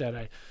Last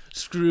Jedi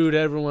screwed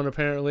everyone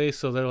apparently.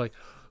 So they're like,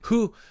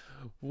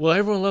 well,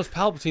 everyone loves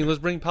Palpatine. Let's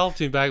bring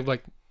Palpatine back. I'm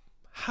like,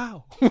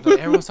 how? Like,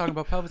 everyone's talking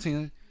about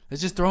Palpatine.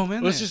 Let's just throw him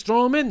in. Let's just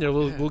throw him in there.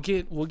 We'll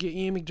get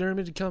Ian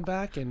McDiarmid to come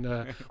back and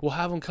we'll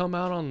have him come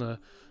out on there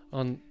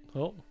you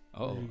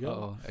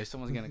go. Hey,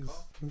 someone's gonna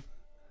call.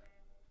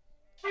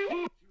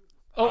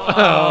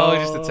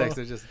 Just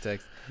a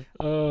text.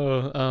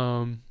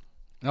 No,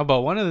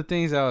 but one of the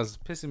things that was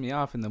pissing me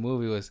off in the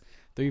movie was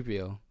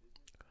 3PO.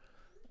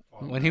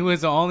 When he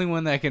was the only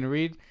one that can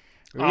read it.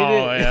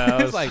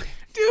 Yeah, it's like,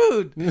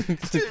 dude,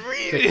 just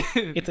read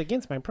it. It's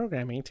against my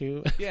programming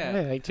to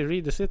to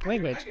read the Sith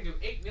language. I can do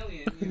 8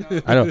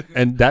 million, I know.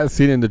 And that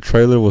scene in the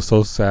trailer was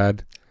so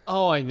sad.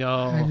 Oh, I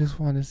know. I just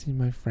want to see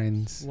my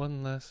friends.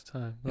 One last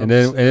time. And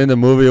then the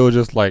movie, it was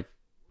just like,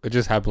 it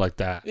just happened like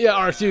that. Yeah,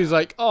 R2's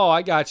like, oh,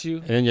 I got you.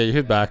 And then you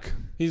hit back.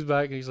 He's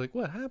back, and he's like,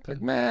 what happened?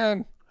 Like,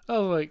 man. I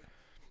was like,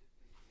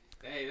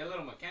 hey, that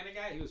little mechanic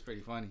guy, he was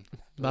pretty funny.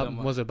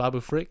 Was it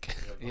Babu Frick?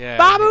 Yeah.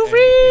 Babu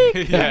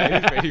Frick! Yeah, he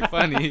was pretty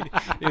funny.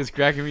 He was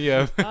cracking me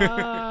up.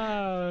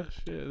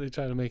 Shit. They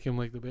try to make him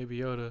like the Baby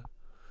Yoda.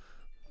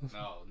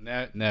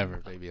 No, never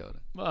Baby Yoda.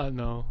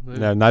 No.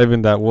 Yeah, not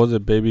even that. Was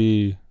it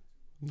Baby...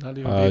 Not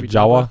even Baby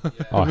Jawa? Yeah.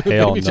 Oh,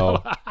 hell Baby no.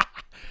 Jawa.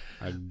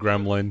 A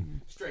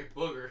gremlin. Straight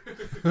booger.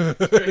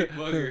 Straight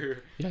booger.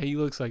 Yeah, he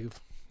looks like a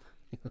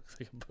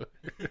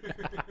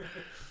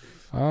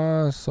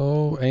booger.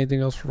 So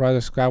anything else for Rise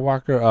of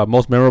Skywalker?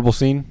 Most memorable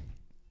scene?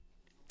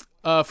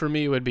 For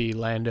me, it would be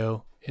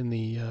Lando in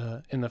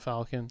the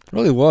Falcon. It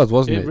really was,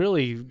 wasn't it? It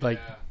really like.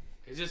 Yeah.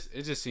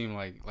 It just seemed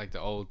like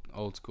the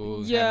old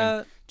school. Yeah.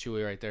 Having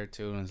Chewie right there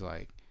too, and it's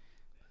like,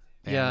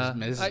 damn, yeah,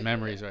 this is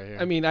memories right here.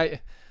 I mean,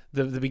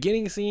 the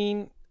beginning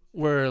scene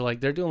where like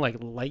they're doing like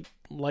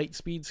light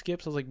speed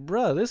skips. I was like,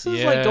 bruh, this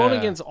is like going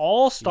against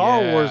all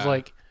Star Wars.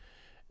 Like,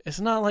 it's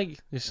not like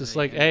it's just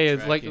like, hey,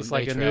 it's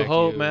like a New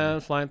Hope, man,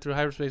 flying through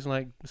hyperspace, and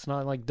like it's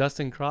not like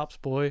Dustin Crops,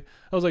 boy.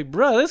 I was like,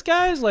 bruh, this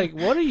guy's like,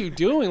 what are you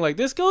doing? Like,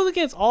 this goes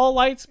against all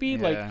light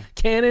speed, like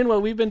canon,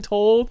 what we've been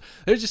told.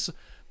 They're just,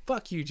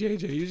 fuck you,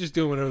 JJ. You're just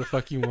doing whatever the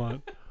fuck you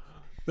want.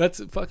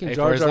 That's fucking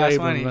Jar Jar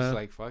Abrams, man. He's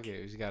like, fuck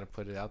it, we just gotta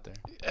put it out there.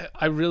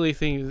 I really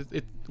think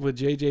with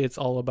JJ, it's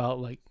all about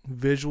like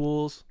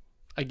visuals.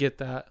 I get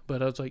that,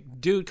 but I was like,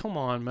 dude, come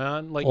on,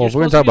 man. Like, if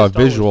we're gonna talk about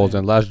visuals,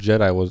 and Last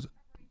Jedi was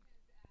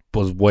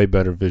way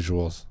better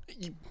visuals.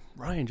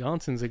 Rian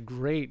Johnson's a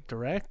great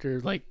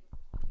director. Like,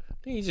 I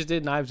think he just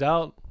did Knives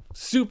Out.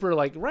 Super,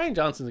 like, Rian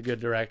Johnson's a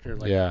good director.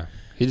 Like, yeah,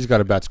 he just got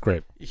a bad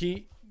script.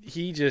 He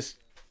just,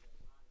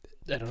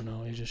 I don't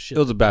know. He just shit. It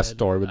was a bad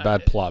story with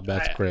bad plot,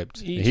 bad script.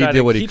 He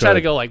did what he tried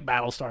to go like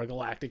Battlestar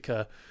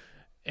Galactica,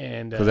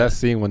 and because that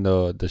scene when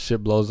the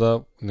ship blows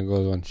up and it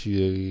goes when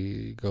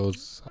she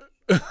goes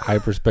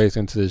hyperspace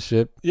into the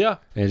ship, and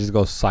it just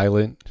goes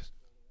silent.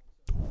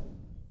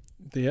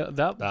 Yeah,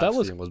 that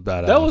was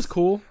badass. That was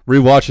cool.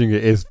 Rewatching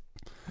it is.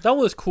 That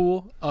was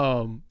cool.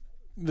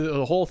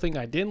 The whole thing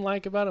I didn't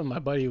like about it, my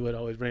buddy would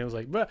always bring. It was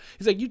like, bro,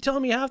 he's like, you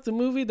telling me half the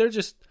movie they're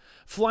just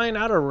flying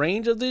out of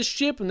range of this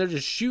ship and they're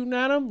just shooting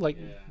at him, like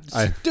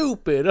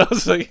stupid. I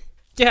was like,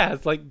 yeah,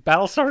 it's like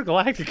Battlestar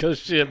Galactica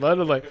shit, but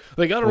I'm like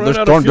they gotta run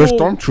out of fuel. They're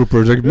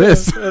stormtroopers, like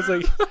miss. I was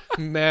like,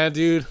 man,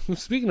 dude.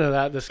 Speaking of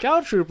that, the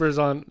scout troopers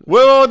on.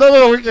 Whoa,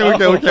 no, we can't.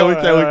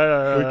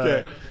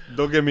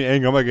 Don't get me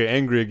angry. I'm gonna get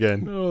angry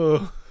again.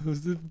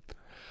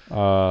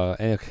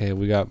 Okay,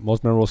 we got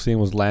most memorable scene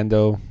was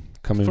Lando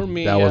coming. For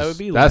me, that it would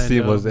be that Lando,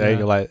 scene was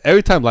like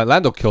every time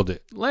Lando killed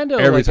it. Lando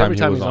every time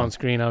he was on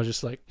screen, I was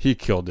just like, he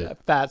killed it.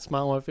 That fat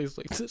smile on my face,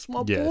 like this is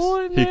my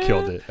boy, man. He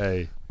killed it.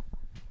 Hey.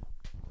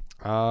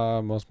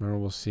 Most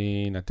memorable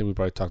scene. I think we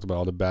probably talked about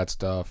all the bad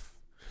stuff.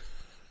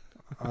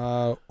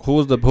 Who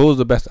was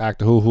the best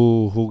actor?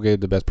 Who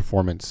gave the best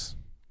performance?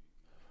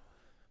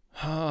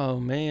 Oh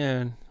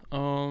man.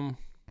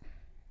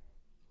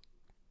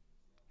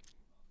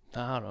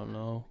 I don't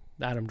know.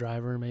 Adam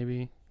Driver,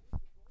 maybe.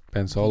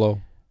 Ben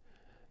Solo.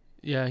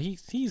 Yeah,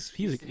 he's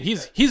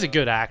a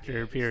good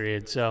actor.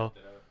 Period. So,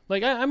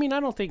 like, I mean,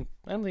 I don't think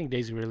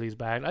Daisy Ridley's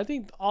bad. I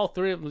think all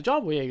three of them.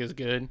 John Boyega is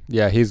good.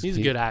 Yeah, he's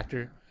a good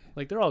actor.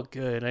 Like they're all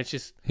good. I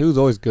just He was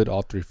always good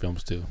all 3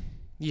 films too.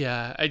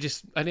 yeah, I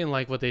didn't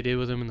like what they did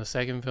with him in the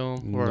second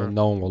film or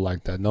No one will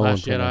like that. No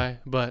Last one. Jedi,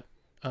 but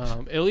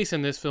at least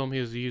in this film he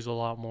was used a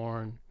lot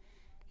more, and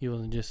he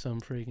wasn't just some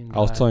freaking guy.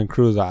 I was telling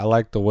Cruz I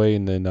liked the way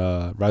in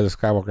Rise of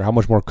Skywalker how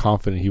much more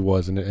confident he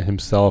was in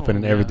himself and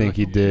in everything like,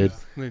 he did.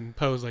 And then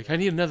Poe's like, I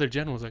need another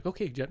general. I was like,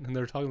 okay, and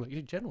they're talking like,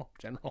 hey, general.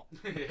 General.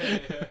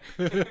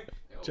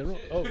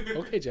 Oh,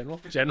 okay, general.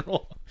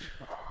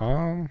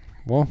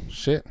 Well,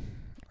 shit.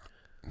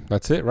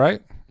 That's it,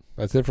 right?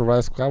 That's it for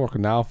Rise of Skywalker.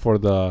 Now for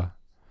the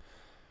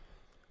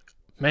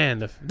Man,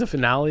 the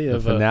finale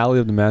of The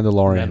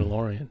Mandalorian.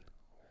 Mandalorian.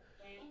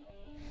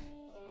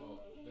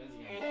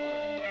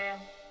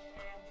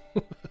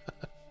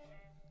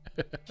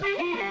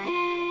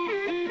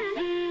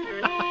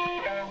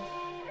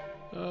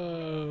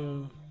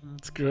 Oh,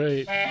 that's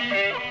great.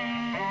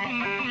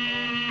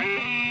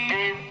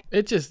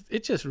 It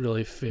just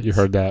really fits. You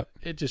heard that?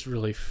 It just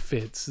really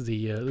fits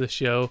the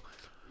show.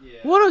 Yeah.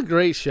 What a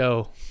great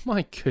show!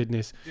 My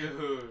goodness,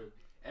 Dude,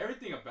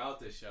 everything about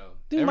this show.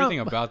 Dude,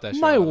 about that show.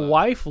 My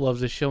wife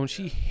loves the show and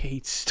she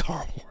hates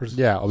Star Wars.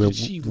 Yeah, I mean,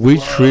 She we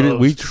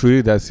loves-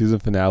 treated that season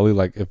finale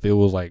like if it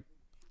was like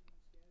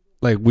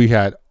we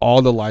had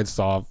all the lights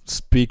off,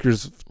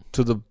 speakers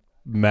to the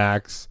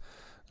max,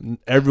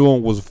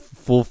 everyone was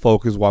full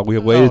focus while we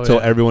waited till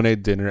everyone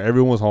ate dinner,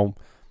 everyone was home,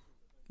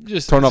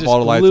 Just turn off all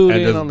the lights glued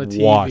and in just on the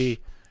TV. watch,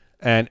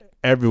 and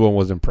everyone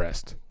was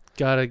impressed.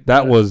 Gotta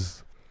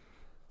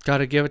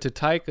give it to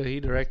Taika. He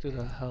directed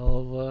a hell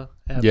of a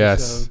episode.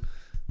 Yes.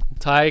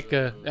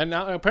 Taika, and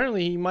now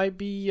apparently he might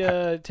be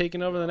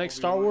taking over the next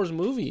Star Wars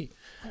movie.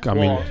 I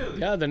mean,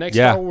 the next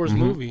Star Wars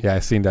movie. Yeah, I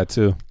seen that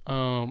too.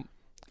 And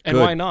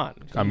Good. why not?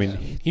 I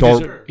mean, He Thor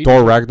deserved-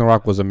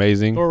 Ragnarok was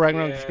amazing. Thor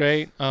Ragnarok is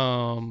great.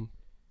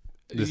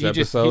 This he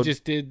episode,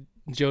 just did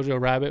Jojo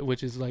Rabbit,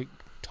 which is like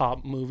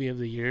top movie of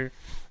the year.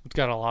 It's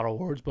got a lot of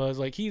awards buzz.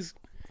 Like he's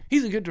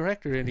a good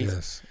director, and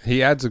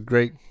he adds a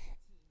great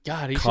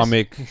he's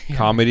comedy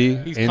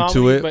he's into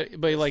comedy,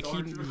 it. but like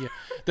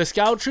the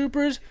Scout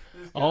Troopers.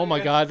 Oh my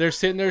God, they're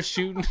sitting there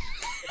shooting.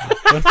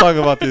 Let's talk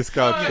about these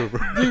Scout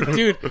Troopers.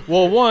 Dude.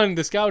 Well,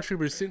 the Scout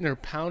Troopers sitting there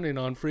pounding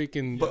on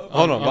freaking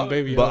on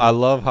Baby Yoda. But I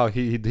love how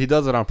he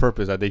does it on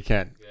purpose that they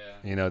can't.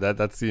 You know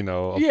that's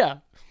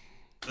a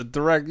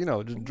direct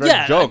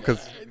joke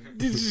because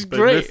this is they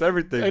great. miss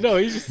everything. I know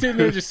he's just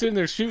sitting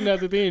there shooting at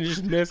the thing and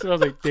just missing. I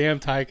was like, damn,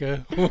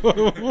 Taika.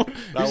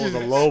 That was a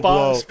low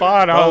blow.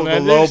 Spot That on, was a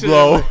man. low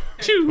blow. Like,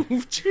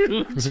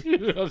 choo.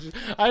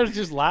 I was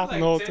just laughing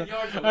the whole time.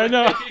 I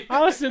know.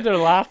 I was sitting there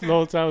laughing the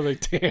whole time. I was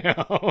like,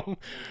 damn.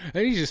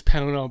 And he's just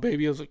pounding on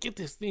Baby. I was like, get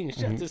this thing,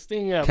 shut this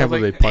thing up. Can't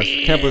believe they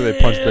punched Baby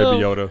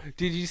Yoda.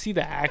 Did you see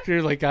the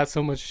actor got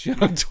so much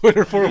shit on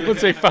Twitter for it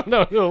once they found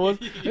out who it was?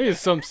 I think it's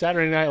some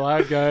Saturday Night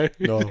Live guy.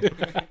 No.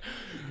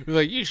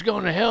 Like, you should go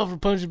to hell for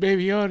punching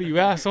Baby Yoda, you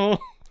asshole.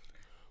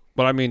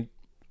 But I mean,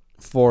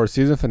 for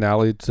season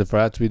finale, for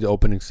that to be the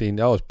opening scene,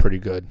 that was pretty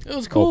good. It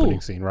was cool.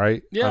 Opening scene,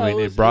 right? Yeah, I mean,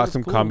 it brought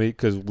some cool. comedy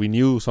because we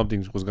knew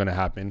something was going to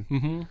happen.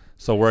 Mm-hmm.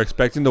 So we're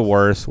expecting the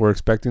worst. We're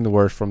expecting the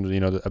worst from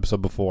the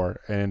episode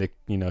before, and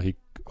he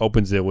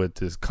opens it with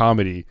this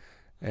comedy,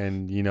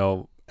 and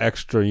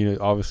extra.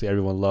 Obviously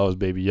everyone loves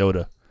Baby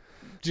Yoda.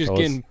 Just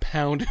getting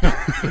pounded.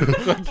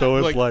 So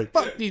it's like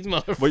fuck these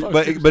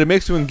motherfuckers. But it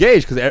makes you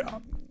engage because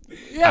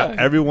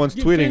everyone's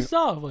Get tweeting. pissed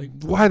off. Like,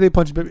 Why are they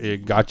punching Baby?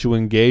 It got you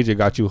engaged. It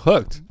got you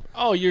hooked.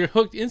 oh, you're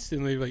hooked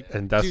instantly. Like,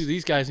 And that's dude,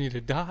 these guys need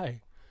to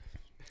die.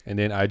 and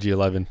then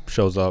IG-11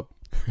 shows up.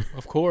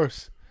 Of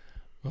course.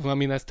 Well, I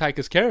mean, that's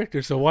Taika's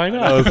character, so why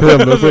not?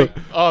 That's him, that's him.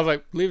 I was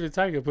like, leave it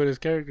Taika, put his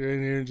character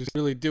in here and just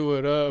really do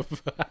it up.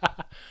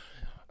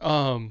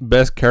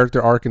 Best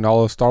character arc in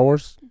all of Star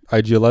Wars.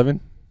 IG-11.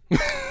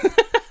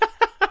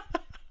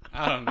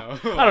 I don't know.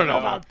 I don't know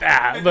about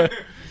that,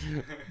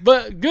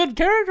 but good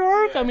character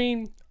arc. I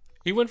mean,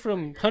 he went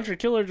from hunter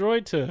killer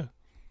droid to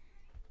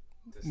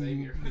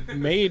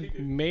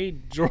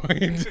made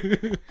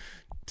droid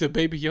to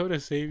Baby Yoda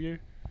savior,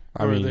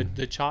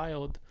 the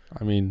child.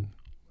 I mean,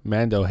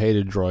 Mando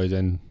hated droids,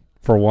 and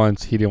for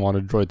once, he didn't want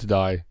a droid to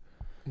die.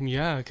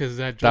 Yeah, because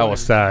that was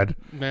sad.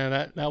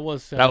 Man, that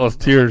was sad. That was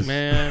tears.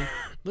 Man,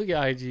 look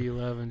at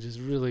IG-11 just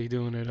really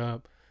doing it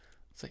up.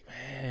 It's like,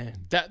 man,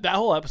 that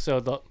whole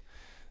episode, the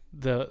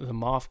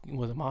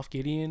Moff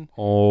Gideon.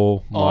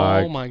 Oh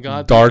my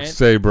God, Dark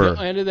Saber.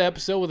 The end of the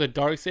episode with a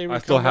dark saber. I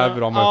still have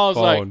it on my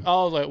phone.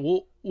 I was like,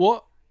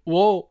 whoa.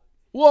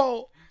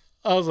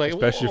 I was like,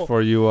 especially whoa.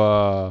 for you,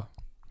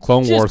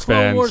 Clone Wars Clone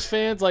fans. Wars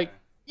fans, like,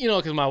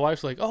 because my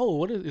wife's like, oh,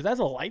 what is that?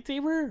 A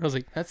lightsaber? I was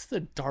like, that's the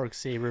dark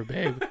saber,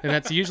 babe, and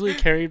that's usually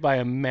carried by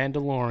a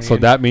Mandalorian. So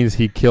that means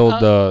he killed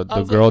the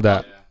girl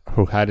like,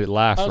 who had it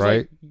last, right?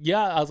 Like,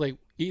 yeah, I was like,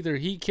 either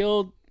he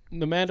killed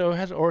the Mando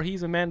or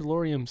he's a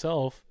Mandalorian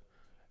himself.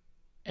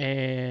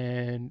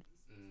 And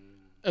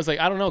I was like,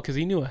 I don't know, because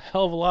he knew a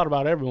hell of a lot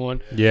about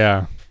everyone.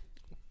 Yeah.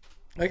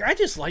 Like, I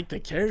just like the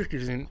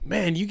characters, and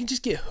man, you can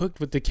just get hooked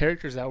with the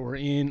characters that were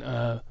in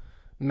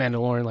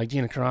Mandalorian, like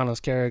Gina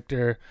Carano's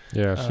character.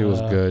 Yeah, she was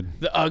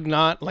good. The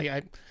Ugnaught,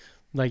 like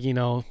Like,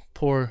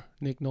 poor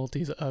Nick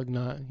Nolte's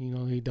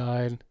Ugnaught, he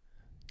died.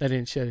 I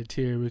didn't shed a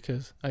tear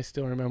because I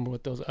still remember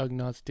what those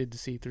Ugnaughts did to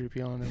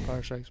C-3PO on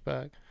Empire Strikes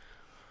Back.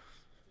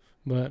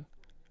 But,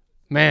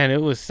 man,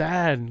 it was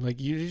sad. Like,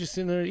 you're just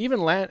in there. Even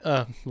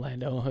Lando,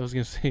 I was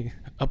going to say,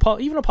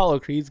 even Apollo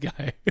Creed's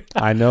guy.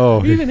 I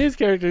know. Even his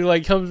character,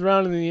 like, comes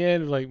around in the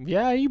end, like,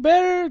 yeah, you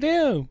better.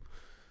 Damn.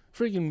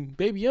 Freaking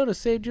Baby Yoda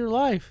saved your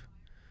life.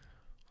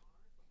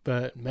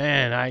 But,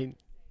 man,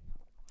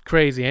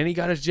 crazy. And he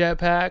got his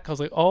jetpack. I was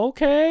like,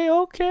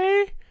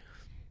 okay.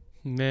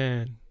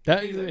 Man.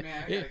 That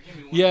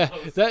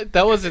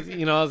was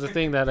the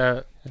thing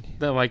that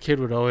my kid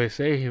would always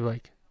say. He's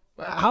like,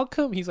 how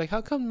come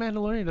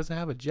Mandalorian doesn't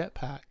have a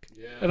jetpack?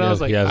 Yeah. And I was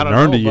like, I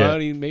don't know,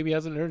 but he maybe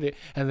hasn't earned it.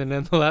 And then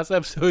in the last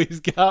episode, he's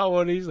got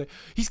one. He's like,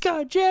 he's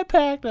got a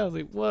jetpack. And I was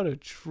like, what a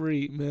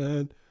treat,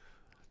 man.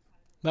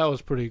 That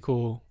was pretty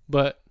cool.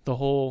 But the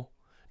whole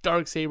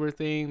Darksaber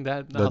thing,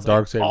 the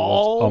Darksaber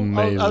was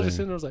amazing. I was just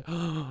sitting there, I was like,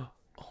 oh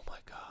my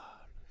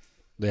god.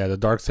 Yeah, the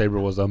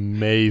Darksaber was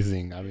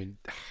amazing. I mean,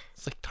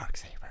 it's like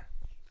Darksaber.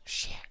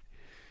 Shit.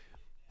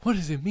 What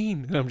does it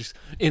mean? And I'm just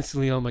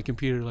instantly on my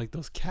computer like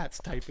those cats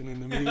typing in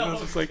the menu. I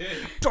was just like,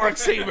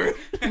 Darksaber,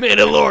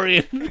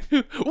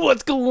 Mandalorian.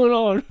 What's going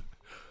on?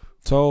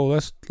 So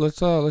let's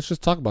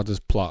just talk about this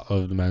plot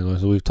of the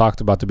Mandalorian. So we've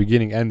talked about the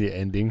beginning and the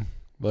ending.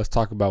 Let's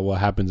talk about what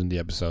happens in the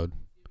episode.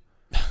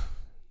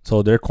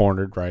 So they're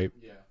cornered, right?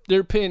 Yeah.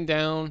 They're pinned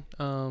down.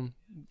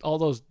 All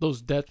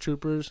those death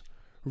troopers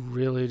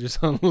really just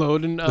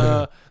unloading.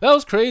 That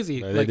was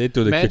crazy. Right, they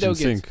threw the kitchen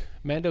sink.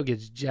 Mando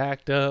gets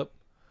jacked up.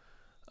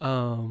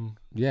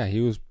 Yeah,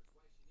 he was.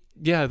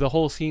 Yeah, the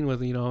whole scene with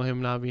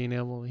him not being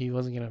able, he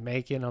wasn't gonna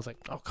make it. And I was like,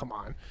 oh come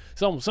on,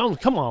 some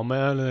come on,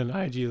 man. And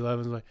then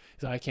IG-11's like,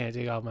 I can't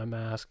take off my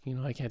mask.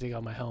 I can't take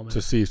off my helmet.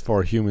 To see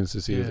for humans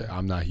to see, yeah. Like,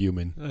 I'm not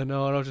human. I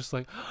know, and I was just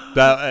like,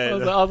 I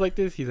was like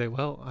this. He's like,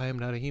 well, I am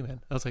not a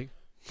human. I was like,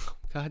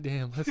 God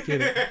damn, let's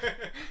get it.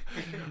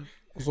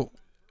 So,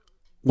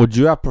 would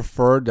you have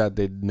preferred that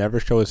they never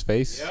show his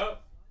face? Yep.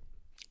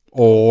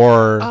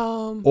 Or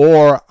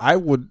I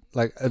would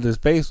like his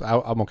face.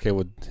 I'm okay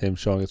with him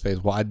showing his face.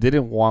 What I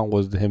didn't want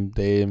was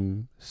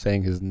him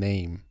saying his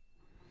name.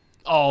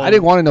 Oh, I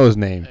didn't want to know his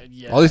name.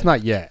 Yeah. At least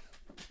not yet.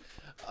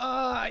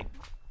 The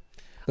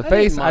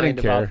face, I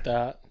didn't care about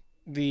that.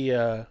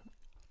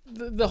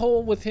 The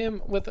whole with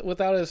him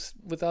without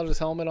his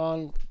helmet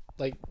on,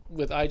 like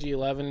with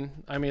IG-11.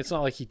 I mean, it's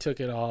not like he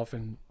took it off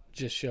and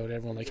just showed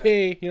everyone like,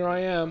 hey, here I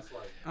am.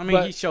 I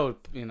mean, he showed,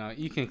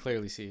 you can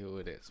clearly see who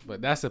it is,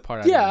 but that's the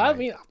part. I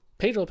mean,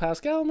 Pedro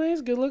Pascal, man, he's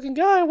a good-looking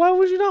guy. Why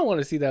would you not want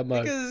to see that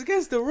mug? Because it's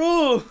against the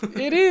rule.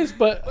 It is,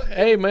 but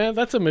hey, man,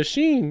 that's a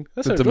machine.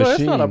 That's a machine.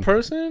 That's not a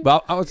person.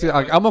 But I would say,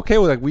 like, I'm okay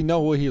with we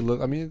know what he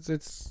looks. I mean,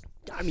 it's.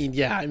 I mean,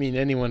 yeah. I mean,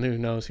 anyone who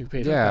knows who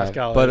Pedro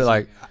Pascal but is.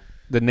 But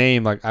the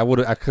name, I would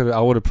have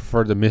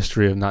preferred the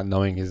mystery of not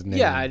knowing his name.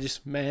 Yeah,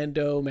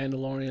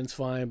 Mandalorian's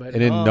fine, but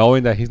and then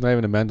knowing that he's not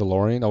even a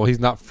Mandalorian. Oh, he's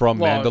not from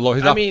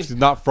Mandalore. He's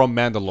not from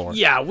Mandalore.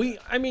 Yeah,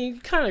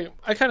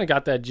 I kind of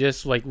got that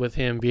gist, like with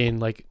him being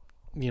like,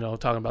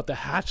 talking about the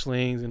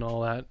hatchlings and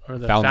all that, or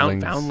the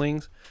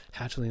foundlings.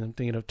 Hatchling, I'm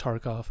thinking of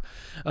Tarkov.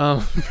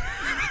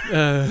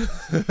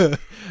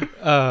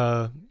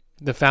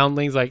 The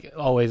foundlings, like,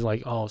 always,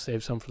 like, oh,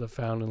 save some for the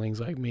foundlings,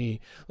 like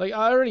me. Like,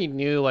 I already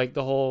knew, like,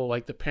 the whole,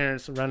 like, the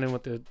parents running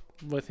with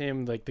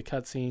him, like, the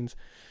cutscenes.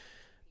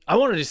 I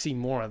wanted to see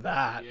more of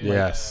that. Yeah.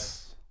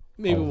 Yes.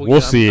 Maybe we'll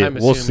see it.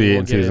 We'll see it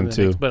in season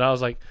 2. But I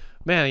was like,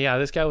 man, yeah,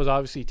 this guy was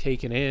obviously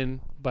taken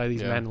in by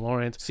these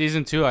Mandalorians.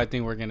 Season 2, I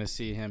think we're gonna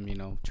see him,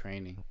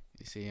 training.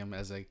 You see him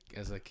as a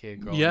kid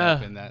growing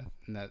up in that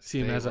see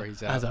him as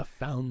a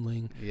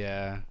foundling.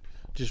 Yeah.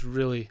 Just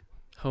really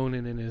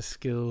honing in his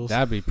skills.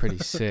 That'd be pretty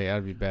sick.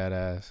 That'd be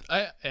badass.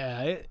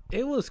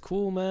 It was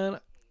cool, man.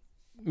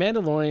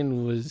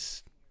 Mandalorian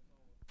was,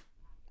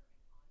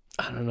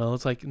 I don't know,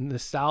 it's like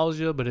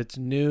nostalgia, but it's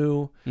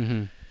new.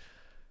 Mm-hmm.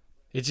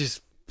 It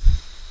just,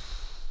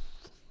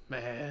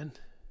 man.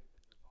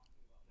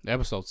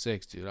 Episode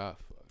 6, dude. I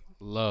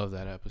love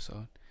that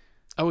episode.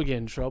 I would get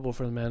in trouble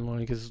for the Mandalorian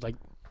because it's like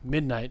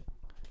midnight.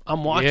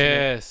 I'm watching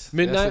it.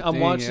 Midnight, I'm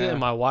watching it, and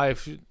my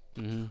wife,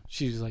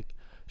 she's like,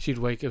 she'd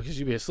wake up because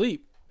she'd be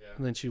asleep.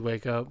 And then she'd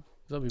wake up.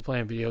 I'll be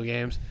playing video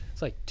games.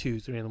 It's like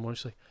 2, 3 in the morning.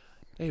 She's like,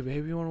 hey,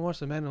 baby, you want to watch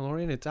The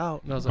Mandalorian? It's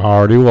out. And I was like, I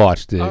already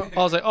watched it. I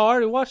was like, oh, I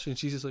already watched it. And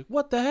she's just like,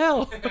 what the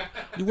hell?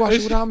 You watched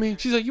it without me?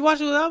 She's like, you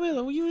watched it without me? I'm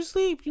like, well, you were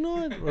asleep,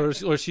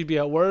 Or she'd be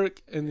at work,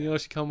 and,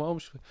 she'd come home.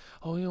 She's like,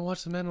 oh, you want to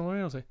watch The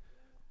Mandalorian? I was like,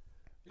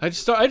 I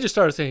just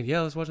started saying,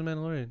 yeah, let's watch The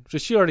Mandalorian. So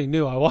she already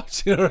knew I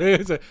watched it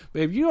already. It's like,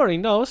 babe, you already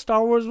know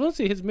Star Wars. Once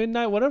it hits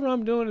midnight, whatever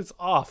I'm doing, it's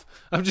off.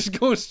 I'm just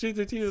going straight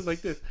to TV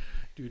like this.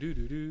 Do do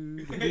do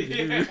do do do. We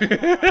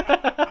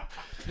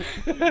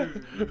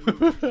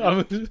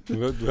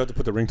have to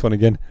put the ringtone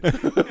again.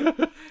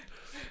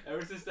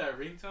 Ever since that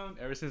ringtone,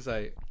 ever since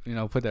I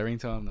put that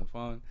ringtone on the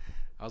phone,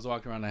 I was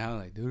walking around the house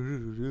like do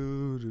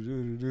do do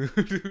do do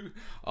do do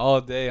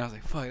all day. I was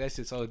like, fuck, that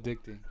shit's so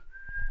addicting.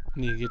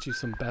 Need to get you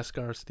some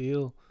Beskar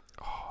steel,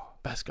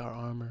 Beskar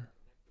armor.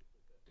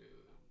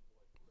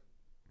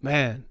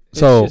 Man, it's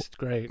So, just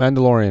great.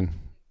 Mandalorian.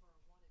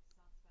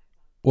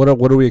 What are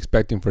we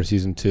expecting for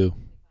season 2?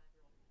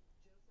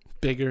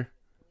 Bigger.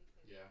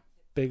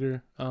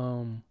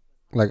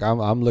 Like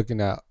I'm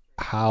looking at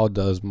how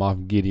does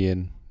Moff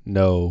Gideon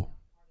know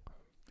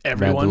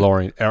Everyone.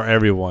 Mandalorian or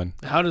everyone?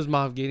 How does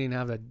Moff Gideon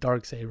have that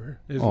dark saber?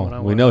 Is what I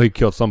We want. know he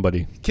killed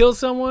somebody. Kill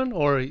someone,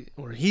 or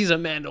he's a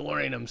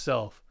Mandalorian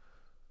himself.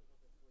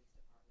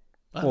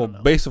 I Well, don't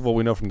know. based on what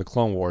we know from the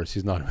Clone Wars,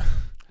 he's not.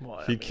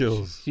 Well, he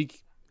kills. He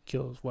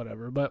kills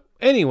whatever. But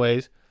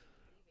anyways,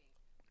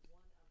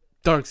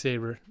 dark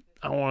saber.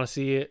 I want to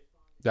see it.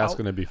 That's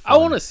gonna be fun. I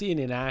want to see it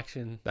in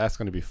action. That's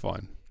gonna be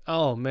fun.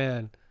 Oh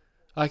man,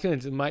 I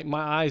couldn't. My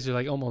eyes are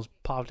like almost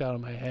popped out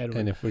of my head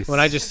And if we when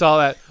I just saw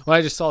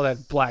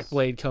that black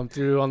blade come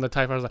through on the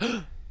TIE Fighter. I was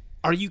like,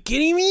 "Are you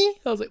kidding me?"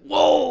 I was like,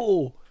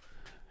 "Whoa!"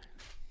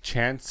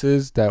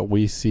 chances that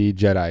we see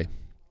Jedi,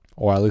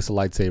 or at least a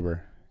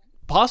lightsaber.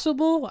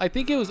 Possible? I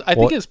think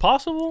it's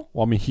possible.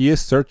 Well, I mean, he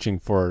is searching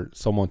for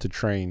someone to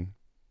train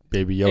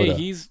Baby Yoda.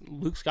 Hey,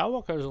 Luke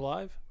Skywalker's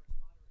alive.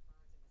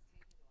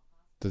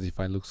 Does he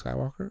find Luke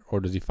Skywalker, or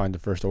does he find the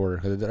First Order?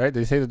 'Cause, right,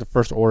 they say that the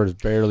First Order is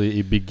barely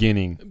a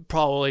beginning.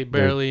 Probably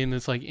barely in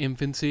its like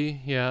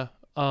infancy. Yeah.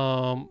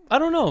 I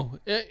don't know.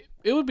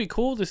 It would be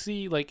cool to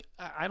see like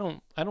I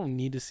don't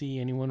need to see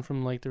anyone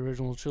from like the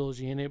original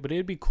trilogy in it, but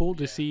it'd be cool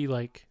to see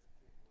like,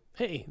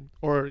 hey,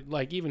 or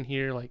like even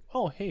here like,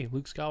 oh hey,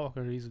 Luke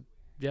Skywalker, he's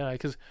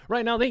because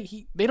right now they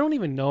don't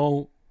even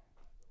know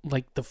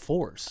like the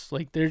Force,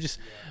 like they're just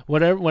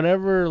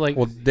whenever like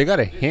Well, they got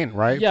a hint,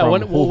 right? yeah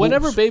from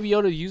whenever Baby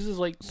Yoda uses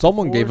like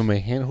someone gave Force- him a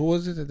hint. Who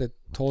was it that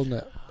told him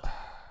that?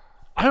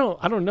 I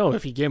don't know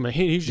if he gave him a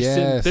hint. He's just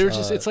sitting, they're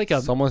just it's like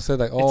a someone said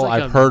like, oh,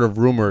 like I've a- heard of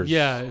rumors.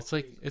 yeah, it's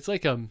like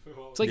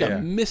Yeah.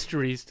 a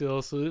mystery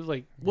still. So it's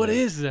like, what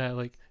is that?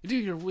 Like, do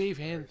your wave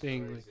hand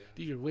thing. Like,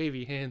 do your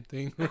wavy hand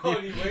thing. that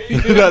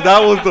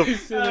was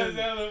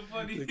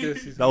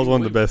the that was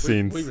one of the best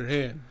scenes. Wave your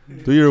hand.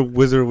 Do your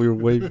wizard, we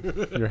wave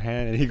your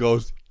hand, and he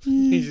goes.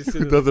 He just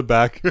sitting does it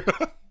back.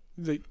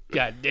 He's like,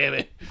 God damn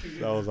it.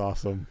 That was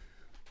awesome.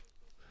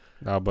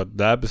 No, but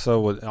the episode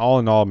was all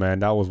in all, man.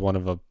 That was one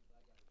of a.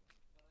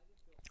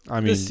 I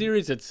mean, The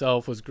series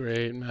itself was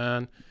great,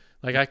 man.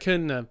 Like I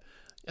couldn't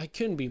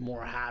be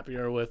more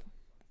happier with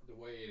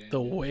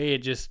the way it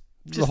just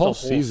the whole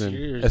season,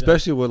 series.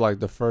 especially with like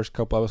the first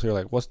couple episodes. You're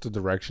like, what's the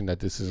direction that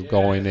this is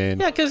going in?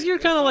 Yeah, because you're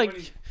kind of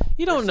like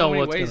you don't know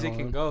many what's ways going it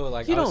can on. go.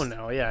 Like You don't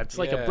know. Yeah, it's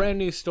like a Yeah. brand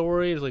new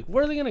story. It's like,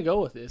 where are they gonna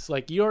go with this?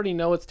 Like, you already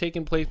know what's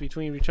taking place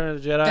between Return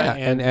of the Jedi Yeah,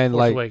 and and Force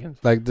like Awakens.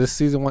 like this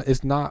season one,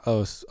 it's not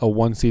a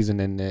one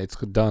season and it's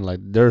done. Like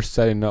they're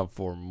setting up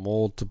for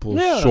multiple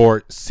Yeah.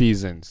 short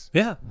seasons.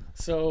 Yeah.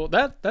 So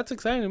that's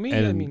exciting to me.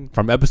 And I mean,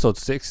 from episode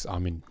 6, I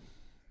mean,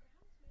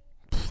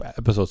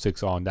 episode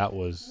 6 on, that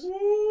was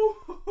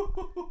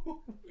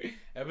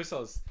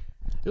Episodes.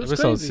 it was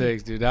Episode crazy.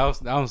 6, dude. That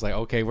was like,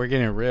 okay, we're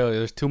getting real.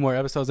 There's 2 more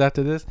episodes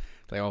after this.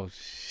 Like, oh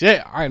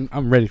shit, I'm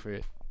ready for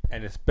it.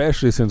 and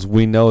especially since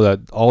we know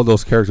that all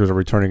those characters are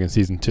returning in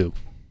season 2.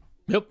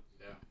 Yep.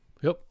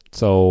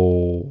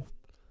 So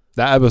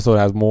that episode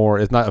has more.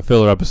 It's not a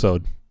filler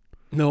episode.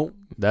 No.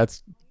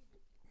 That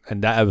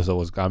episode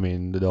was. I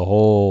mean, the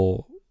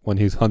whole when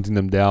he's hunting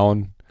them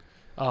down.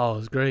 Oh, it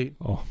was great.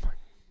 Oh my!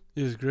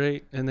 It was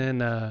great. And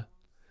then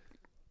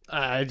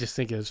I just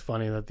think it was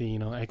funny that the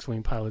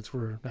X-wing pilots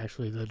were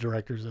actually the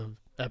directors of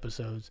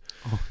episodes.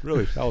 Oh,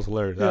 really? That was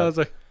hilarious. Yeah, I was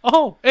like,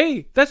 oh,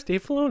 hey, that's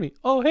Dave Filoni.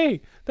 Oh,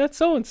 hey, that's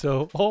so and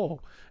so.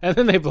 Oh, and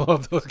then they blow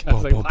up those guys.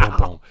 Boom, Like, boom,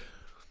 boom,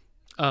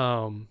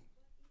 wow.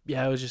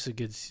 Yeah, it was just a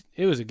good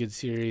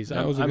series.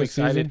 That was a I'm good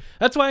excited. season.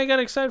 That's why I got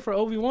excited for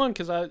Obi-Wan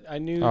because I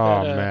knew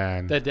Oh that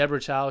man! that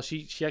Deborah Chow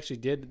she actually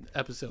did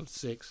episode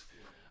 6.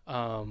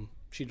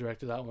 She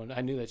directed that one.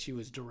 I knew that she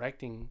was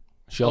directing.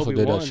 She also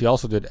Obi-Wan. did. She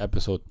also did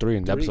episode 3,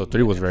 and episode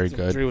 3 was very Episode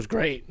good. 3 was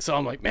great. So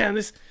I'm like,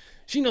 man,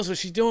 she knows what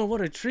she's doing.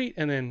 What a treat!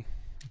 And then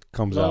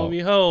Comes lo out. and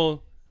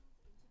behold,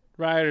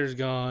 Ryder's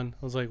gone.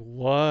 I was like,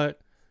 what?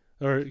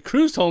 Or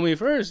Cruz told me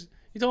first.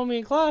 He told me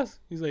in class.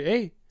 He's like,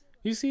 hey,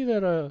 you see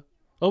that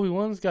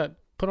Obi-Wan's got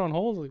put on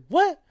hold? I was like,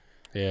 what?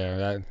 Yeah,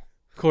 that.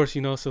 Of course,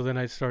 so then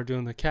I start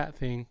doing the cat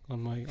thing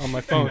on my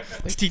phone.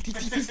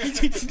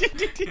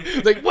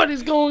 Like, what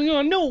is going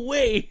on? No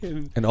way.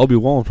 And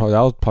Obi-Wan that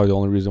was probably the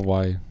only reason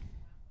why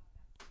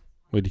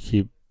we had to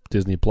keep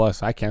Disney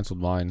Plus. I canceled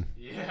mine.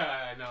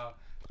 Yeah, I know.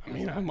 I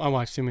mean, I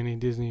watched too many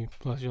Disney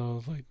Plus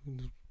shows like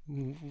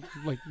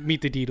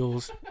Meet the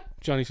Deedles,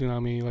 Johnny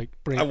Tsunami, like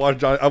Brink. I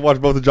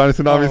watched both the Johnny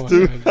Tsunamis Oh, my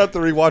too. God. I have to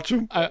rewatch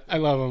them. I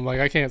love them. Like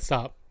I can't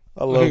stop.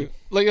 I love.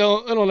 Like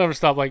it'll never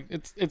stop. Like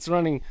it's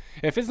running.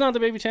 If it's not the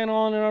baby channel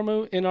on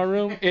in our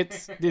room,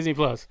 it's Disney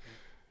Plus.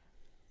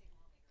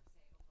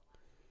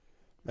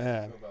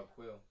 Man,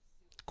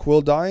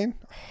 Quill dying.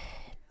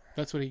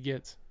 That's what he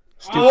gets.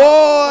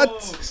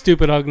 What?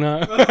 Stupid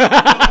Ugnaught.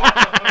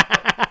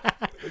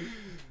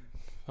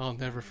 I'll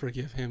never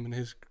forgive him and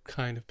his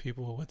kind of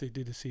people what they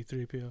did to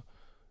C-3PO.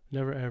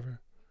 Never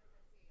ever.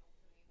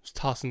 Just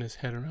tossing his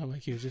head around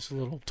like he was just a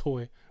little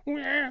toy.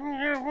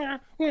 I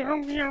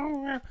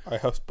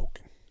have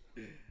spoken.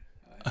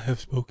 I have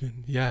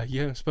spoken. Yeah,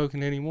 you haven't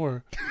spoken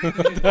anymore.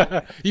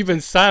 You've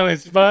been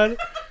silenced, bud.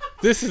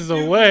 This is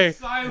the way.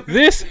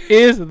 This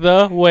is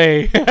the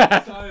way.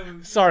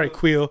 Sorry,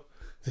 Queel.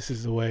 This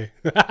is the way.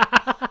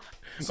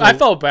 I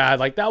felt bad.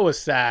 Like, that was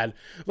sad.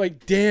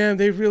 Like, damn,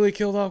 they really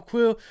killed off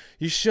Quill.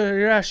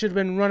 Your ass should have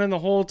been running the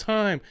whole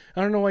time.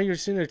 I don't know why you're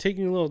sitting there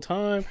taking a little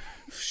time.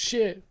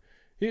 Shit.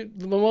 The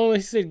moment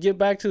he said get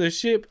back to the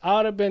ship, I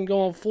would have been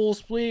going full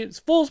speed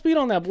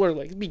on that board.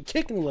 Like, be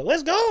kicking, like,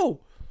 let's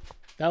go.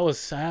 That was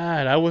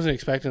sad. I wasn't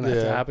expecting that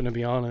to happen, to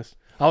be honest.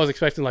 I was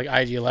expecting, like,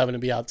 IG-11 to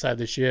be outside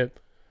the ship.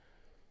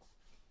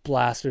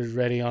 Blasters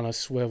ready on a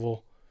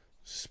swivel,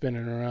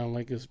 spinning around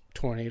like a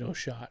tornado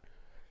shot.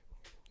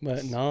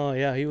 But no,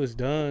 yeah, he was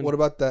done. What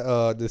about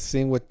that the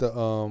scene with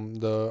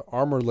the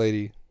armor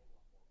lady?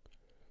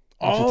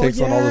 She takes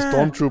on all the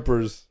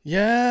stormtroopers.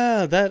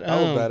 Yeah, that was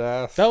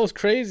badass. That was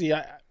crazy.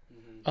 I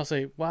was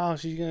like, wow,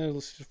 she's gonna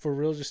for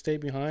real just stay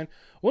behind.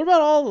 What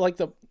about all like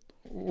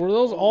were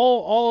those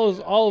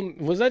all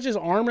was that just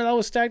armor that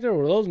was stacked there, or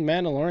were those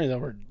Mandalorians that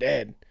were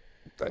dead?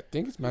 I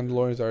think it's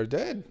Mandalorians that are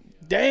dead.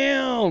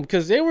 Damn,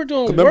 because they were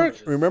doing work.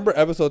 Remember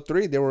episode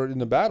 3? They were in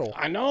the battle.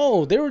 I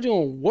know they were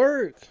doing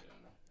work,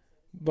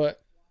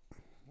 but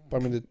I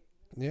mean,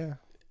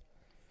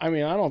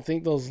 I don't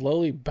think those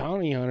lowly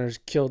bounty hunters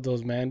killed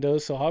those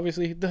Mandos. So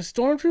obviously the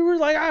stormtroopers,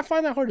 like, I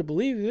find that hard to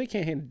believe. They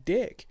can't hit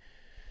dick.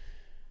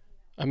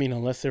 I mean,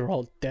 unless they were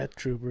all death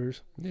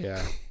troopers.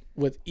 Yeah.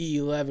 With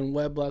E-11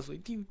 web blasts,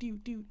 like do.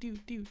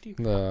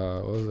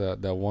 What was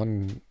that? That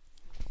one.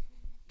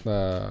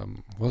 What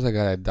was that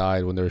guy that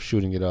died when they were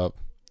shooting it up?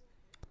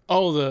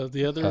 Oh,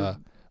 the other.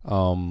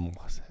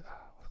 What's it?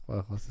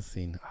 What's the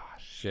scene? Ah,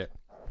 shit.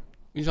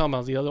 You talking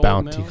about the other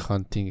bounty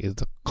hunting is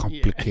a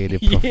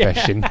complicated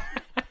profession.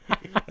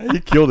 He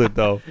killed it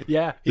though.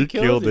 Yeah, he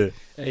killed it.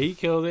 Yeah, he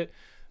killed it.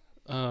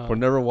 For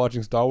never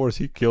watching Star Wars,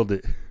 he killed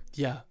it.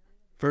 Yeah,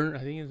 I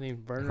think his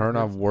name's Werner.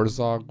 Hernov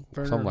Herzog,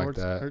 something like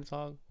that.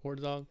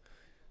 Herzog.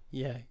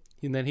 Yeah,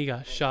 and then he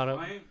got shot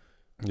up.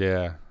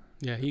 Yeah.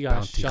 Yeah, he got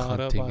bounty shot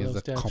up by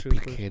those death troopers.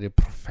 Complicated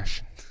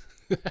profession.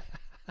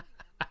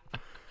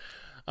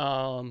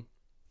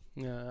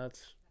 Yeah,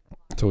 that's.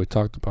 So we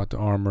talked about the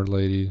armor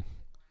lady.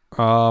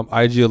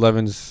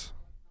 IG-11's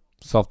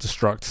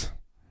self-destruct.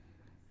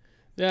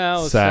 Yeah,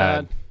 that was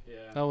sad.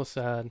 Yeah. That was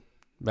sad.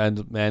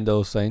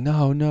 Mando saying,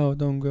 no,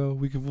 don't go.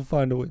 We'll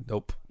find a way.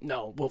 Nope.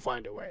 No, we'll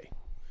find a way.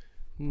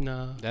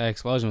 No. That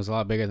explosion was a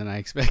lot bigger than I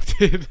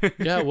expected.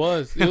 Yeah, it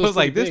was. It was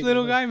like, this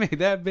little guy made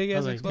that big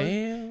ass explosion.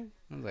 Damn.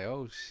 I was like,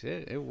 oh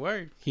shit, it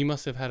worked. He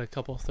must have had a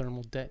couple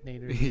thermal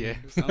detonators. Yeah,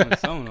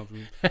 someone of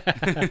them.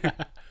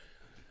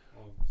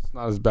 It's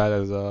not as bad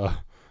as the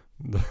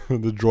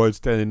droid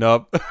standing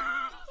up.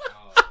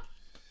 Oh,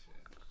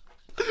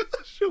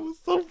 That shit was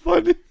so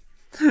funny.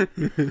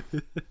 The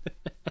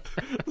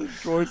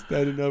droid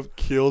standing up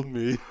killed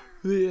me.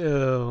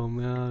 Oh,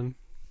 man.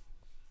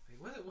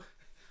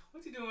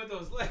 What's he doing with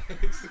those legs?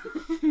 That's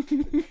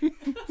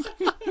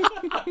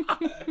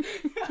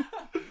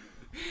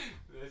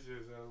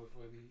just hella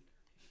funny.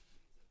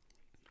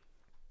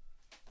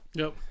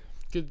 Yep.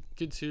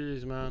 Good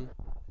series, man.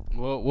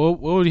 Well, what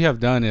would you have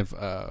done if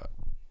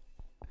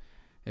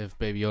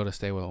Baby Yoda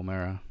stayed with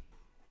Omera?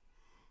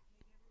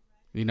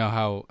 You know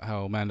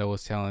how Mando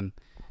was telling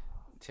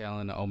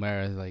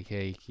Omera, like,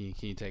 hey, can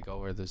you take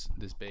over this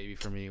baby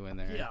for me when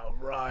they're... Yeah,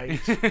 right.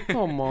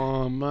 Come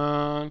on,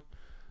 man.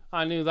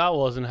 I knew that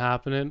wasn't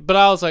happening. But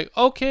I was like,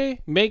 okay,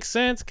 makes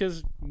sense,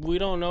 because we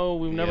don't know.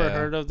 We've never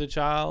heard of the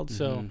child.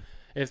 So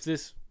if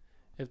this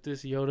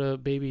baby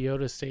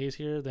Yoda stays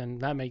here, then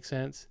that makes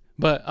sense.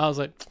 But I was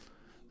like,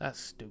 that's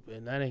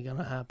stupid. That ain't going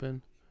to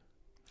happen.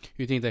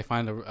 You think they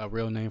find a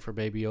real name for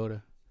Baby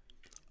Yoda?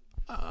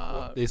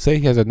 They say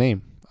he has a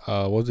name.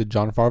 What was it,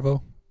 Jon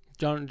Favreau?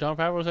 Jon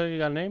Favreau said he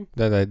got a name?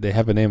 That they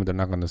have a name, but they're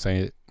not going to say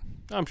it.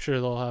 I'm sure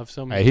they'll have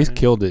some. He's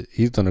killed it.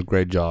 He's done a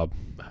great job.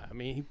 I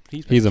mean,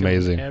 he's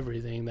amazing.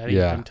 Everything that he's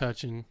been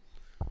touching.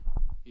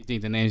 You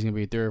think the name's going to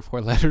be 3 or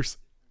 4 letters?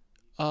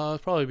 It'll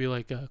probably be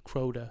like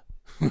Crota.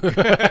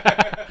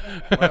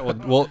 Right,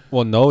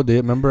 well, no. They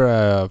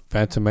remember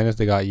Phantom Menace.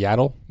 They got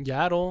Yaddle,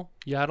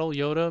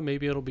 Yoda.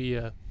 Maybe it'll be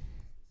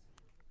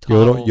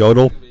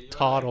Yodel,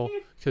 Toddle,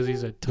 because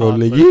he's a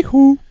toddler.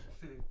 Yee-hoo.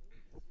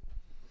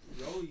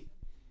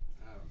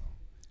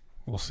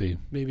 We'll see.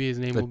 Maybe his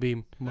name will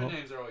be. Their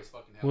names are always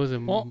fucking hell. What was it?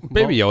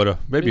 Baby Yoda.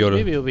 Baby Yoda.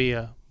 Maybe it'll be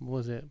what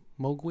was it?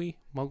 Mowgli?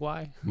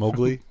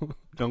 Mowgli.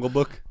 Jungle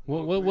Book.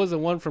 What was the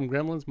one from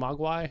Gremlins?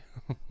 Mogwai?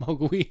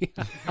 Mowgli.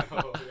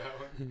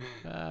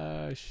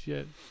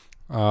 Shit.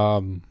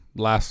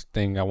 Last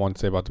thing I want to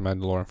say about the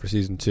Mandalorian for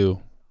season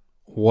 2.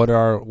 What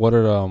are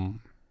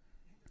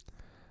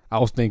I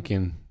was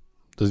thinking,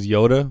 does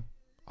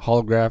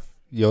holograph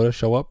Yoda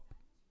show up?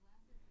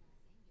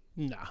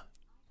 Nah,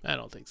 I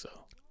don't think so.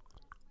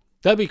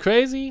 That'd be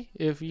crazy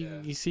if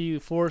you see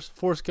Force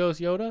Ghost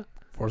Yoda.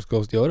 Force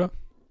Ghost Yoda?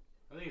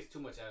 I think it's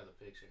too much out of the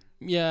picture.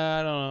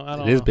 Yeah, I don't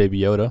know. It is Baby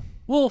Yoda.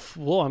 We'll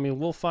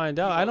find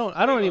out. I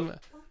don't even.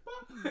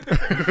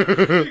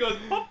 He goes,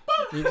 Papa.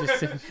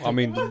 I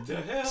mean,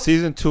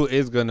 season 2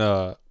 is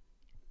gonna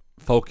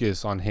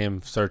focus on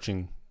him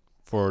searching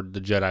for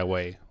the Jedi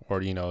way, or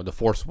the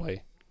Force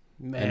way.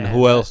 Man, and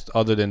who else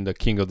other than the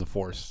King of the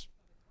Force,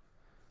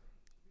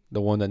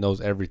 the one that knows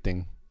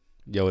everything,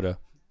 Yoda.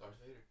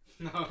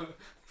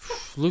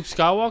 Luke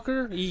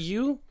Skywalker,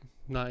 EU,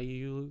 not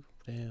EU.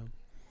 Damn.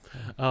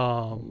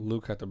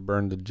 Luke had to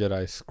burn the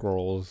Jedi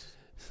scrolls.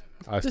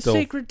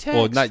 Sacred text.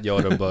 Well, not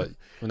Yoda, but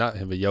not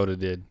him, but Yoda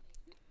did.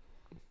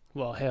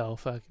 Well, hell,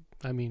 fuck.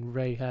 I mean,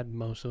 Rey had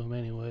most of them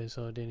anyway,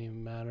 so it didn't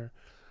even matter.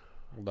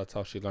 That's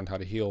how she learned how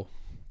to heal.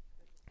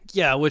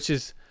 Yeah, which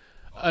is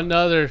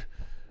another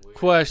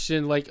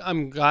question. Like,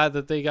 I'm glad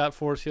that they got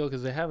Force heal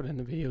because they have it in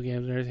the video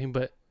games and everything.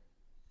 But,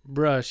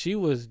 bruh, she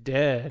was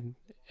dead,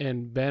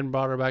 and Ben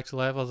brought her back to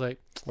life. I was like,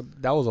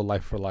 that was a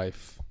life for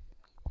life.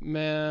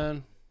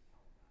 Man,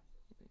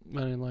 I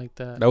didn't like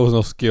that. There was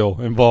no skill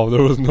involved.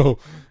 There was no.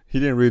 He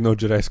didn't read no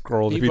Jedi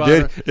scrolls.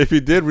 If he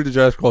did read the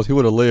Jedi scrolls, he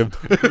would have lived.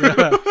 He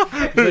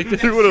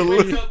would have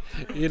lived.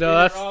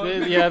 That's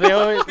yeah. They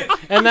always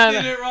and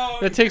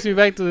that takes me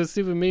back to the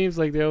stupid memes.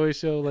 Like they always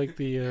show like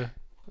the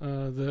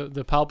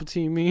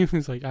Palpatine meme.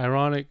 It's like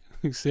ironic.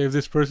 He saved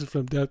this person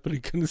from death, but he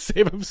couldn't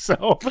save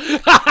himself.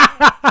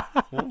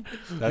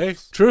 Hey,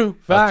 true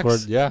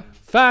facts. Yeah,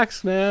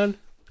 facts, man.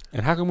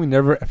 And how come we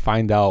never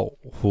find out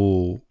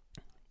who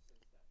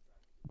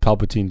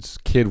Palpatine's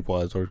kid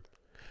was, or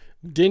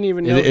didn't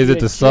even know? Is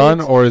it the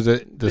son, or is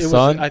it the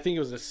son? I think it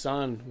was the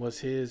son. Was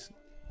his.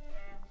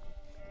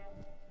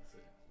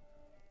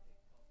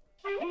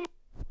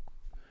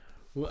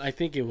 Well, I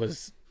think it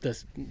was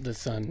the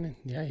son.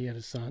 Yeah, he had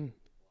a son.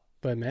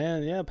 But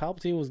man, yeah,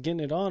 Palpatine was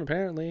getting it on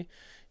apparently.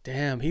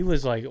 Damn, he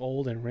was like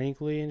old and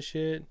wrinkly and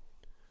shit.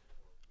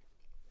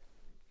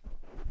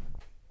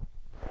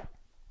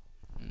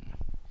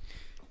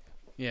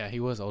 Yeah,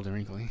 he was old and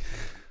wrinkly.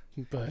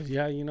 But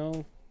yeah,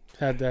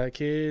 had that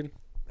kid,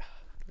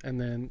 and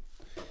then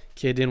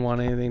kid didn't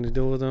want anything to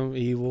do with him.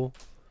 Evil,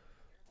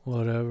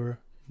 whatever.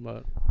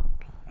 But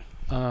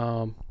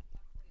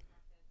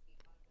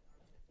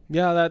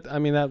yeah,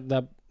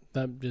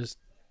 that just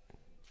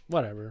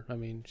whatever. I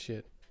mean,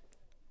 shit.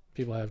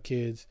 People have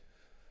kids.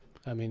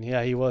 I mean,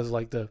 yeah, he was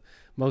like the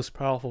most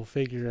powerful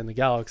figure in the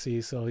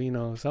galaxy, so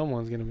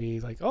someone's gonna be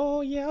like,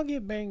 "Oh yeah, I'll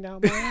get banged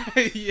out, man."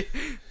 Yeah.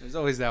 There's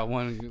always that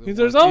one.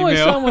 There's always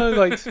someone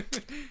like,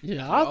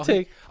 "Yeah, I'll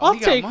take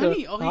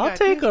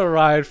a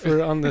ride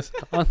on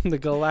the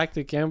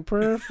Galactic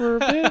Emperor for a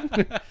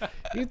bit."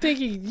 You think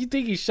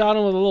he shot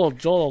him with a little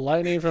jolt of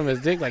lightning from his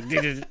dick, like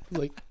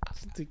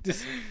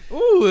this?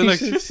 Ooh, like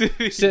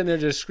sitting there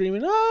just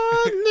screaming,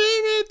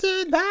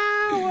 "Unlimited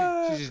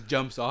power!" She just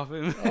jumps off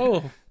him.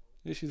 Oh.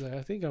 And she's like,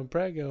 I think I'm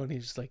preggo, and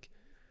he's just like,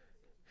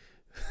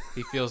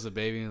 he feels the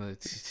baby,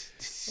 like,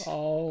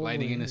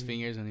 lighting in his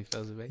fingers when he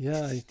feels the baby.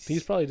 Yeah,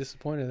 he's probably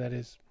disappointed that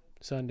his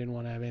son didn't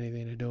want to have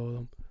anything to do with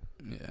him.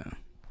 Yeah,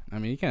 I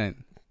mean, you can't.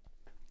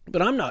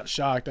 But I'm not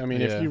shocked. I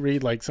mean, if you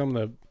read like some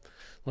of the,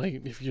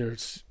 like if you're a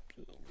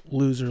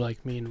loser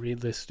like me and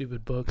read this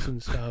stupid books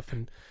and stuff,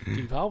 and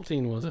dude,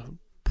 Palpatine was a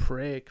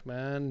prick,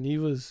 man. He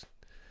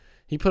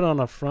put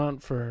on a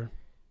front for.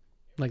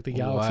 Like the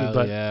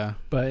galaxy,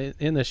 but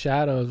in the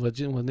shadows,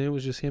 when it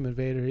was just him and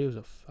Vader, he was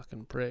a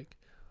fucking prick.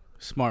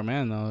 Smart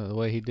man though, the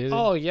way he did it.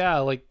 Oh yeah,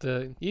 like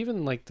the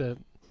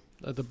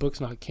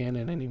book's not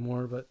canon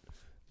anymore, but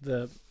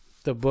the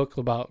book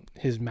about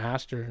his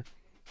master,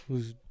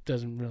 who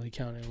doesn't really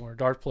count anymore,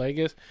 Darth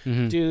Plagueis.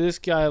 Mm-hmm. Dude, this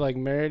guy like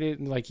married it,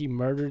 and like he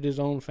murdered his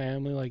own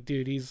family. Like,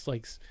 dude, he's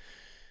like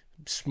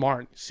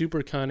smart,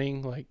 super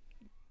cunning, like.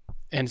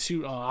 And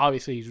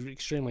obviously he's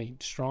extremely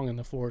strong in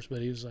the Force,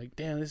 but he was like,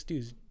 damn, this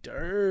dude's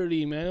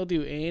dirty, man. He'll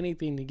do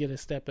anything to get a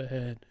step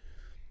ahead.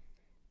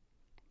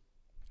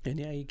 And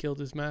yeah, he killed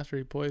his master.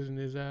 He poisoned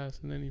his ass,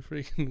 and then he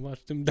freaking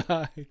watched him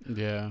die.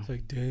 Yeah. It's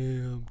like,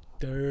 damn,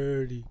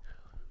 dirty.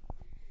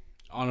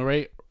 On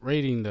a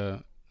rating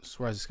the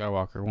Rise of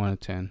Skywalker, 1 to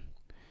 10.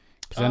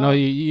 Because I know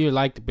you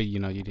liked it, but you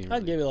didn't.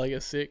 I'd give it like a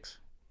 6.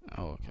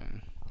 Oh,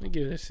 okay. I'd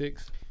give it a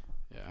 6.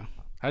 Yeah.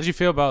 How did you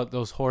feel about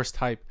those horse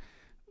type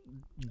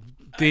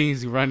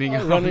things running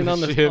on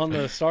the ship. On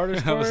the Star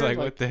Destroyer? I was like,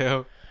 what the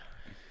hell?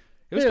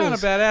 It was kind of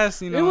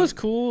badass, It was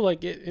cool.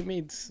 Like it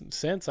made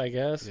sense, I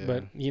guess. Yeah.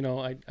 But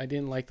I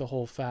didn't like the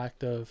whole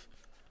fact of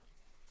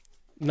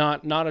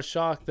not a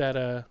shock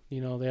that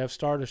they have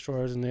Star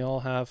Destroyers and they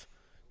all have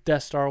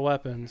Death Star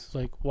weapons.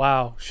 Like,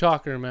 wow,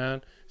 shocker,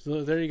 man.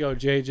 So there you go,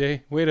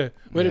 JJ. Way to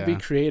be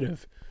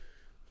creative.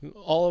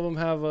 All of them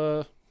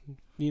have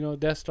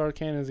Death Star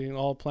cannons and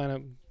all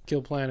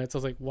kill planets. I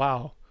was like,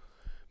 wow.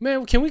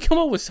 Man, can we come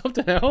up with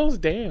something else?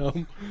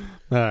 Damn.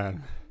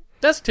 Man.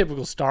 That's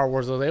typical Star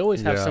Wars, though. They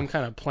always have some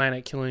kind of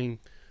planet-killing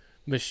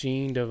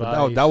machine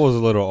device. That was a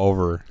little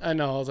over. I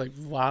know. I was like,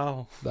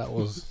 wow. That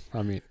was,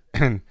 I mean.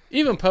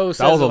 Even Poe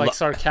says it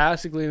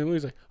sarcastically in the movie.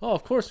 He's like, oh,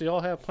 of course, they all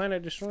have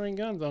planet-destroying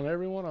guns on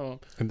every one of them.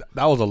 And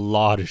that was a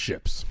lot of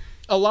ships.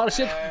 A lot of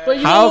ships.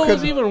 But what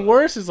was even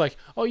worse is like,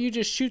 oh, you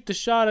just shoot the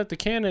shot at the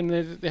cannon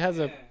and it has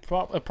a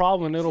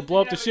problem and it'll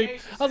blow up the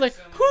ship. I was like,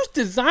 who's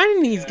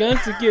designing these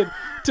guns to get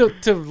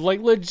to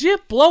like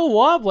legit blow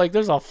up. Like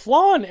there's a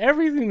flaw in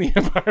everything the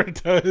Empire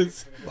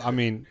does. I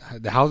mean,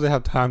 how do they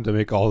have time to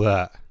make all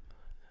that?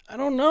 I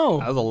don't know.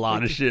 That was a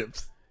lot of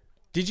ships.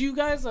 Did you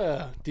guys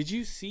did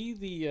you see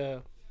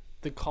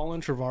the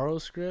Colin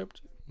Trevorrow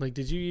script? Like,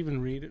 did you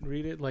even read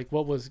it? Like,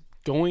 what was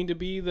going to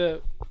be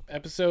the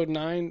episode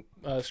 9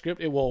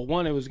 script? It was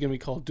going to be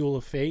called Duel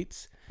of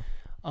Fates.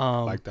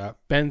 Like that.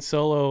 Ben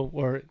Solo,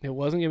 or it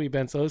wasn't going to be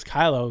Ben Solo. It was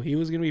Kylo. He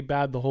was going to be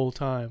bad the whole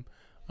time.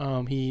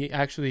 He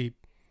actually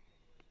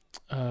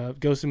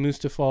goes to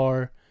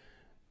Mustafar,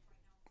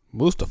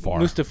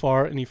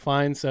 and he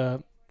finds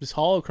this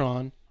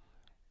holocron,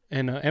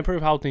 and Emperor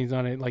Palpatine's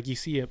on it. Like, you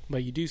see it,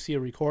 but you do see a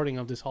recording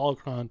of this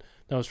holocron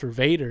that was for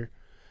Vader,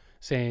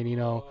 saying, you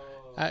know,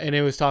 and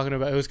it was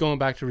going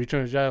back to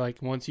Return of the Jedi.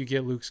 Like, once you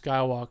get Luke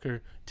Skywalker,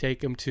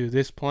 take him to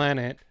this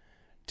planet,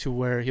 to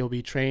where he'll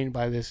be trained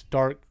by this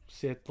dark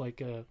Sith,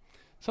 like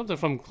something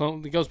from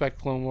Clone. It goes back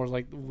to Clone Wars,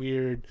 like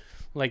weird,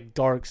 like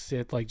dark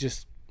Sith, like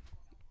just.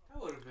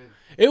 That would have been.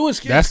 It was.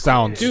 That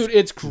sounds, dude.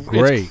 It's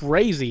great. It's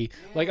crazy.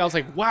 Like, I was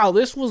like, wow,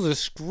 this was a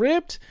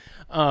script.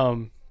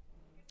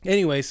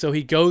 Anyway, so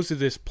he goes to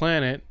this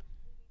planet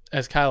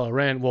as Kylo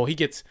Ren. Well, he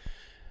gets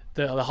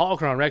the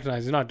holocron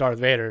recognized. It's not Darth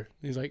Vader.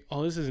 He's like,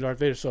 oh, this isn't Darth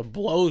Vader. So it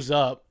blows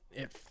up.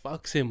 It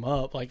fucks him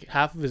up. Like,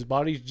 half of his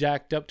body's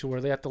jacked up to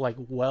where they have to like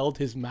weld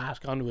his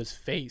mask onto his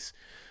face.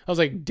 I was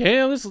like,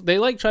 damn, they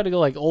like try to go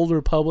like Old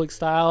Republic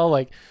style.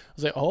 Like, I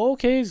was like, oh,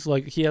 okay. So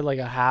like he had like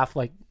a half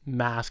like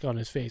mask on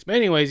his face. But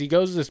anyways, he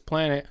goes to this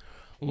planet,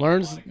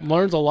 learns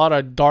a lot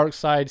of dark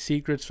side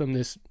secrets from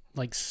this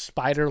like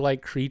spider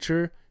like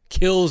creature,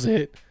 kills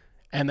it,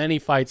 and then he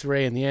fights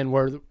Rey in the end.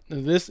 Where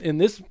in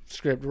this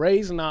script,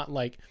 Rey's not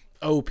like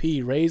OP.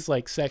 Rey's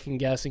like second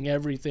guessing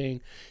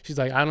everything. She's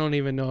like, I don't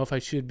even know if I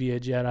should be a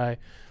Jedi.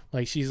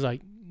 Like, she's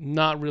like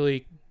not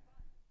really.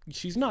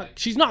 She's not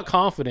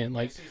confident.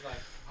 Like, she's like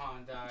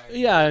Han died.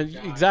 Yeah,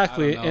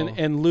 exactly.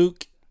 And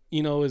Luke,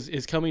 you know,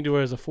 is coming to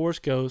her as a Force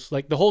ghost.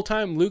 Like, the whole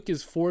time, Luke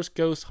is Force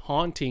ghost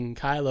haunting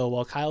Kylo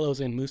while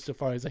Kylo's in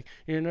Mustafar. He's like,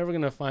 you're never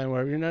gonna find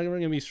where. You're never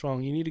gonna be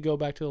strong. You need to go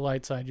back to the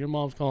light side. Your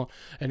mom's calling,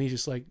 and he's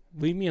just like,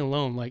 leave me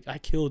alone. Like, I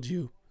killed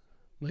you.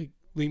 Like,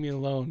 leave me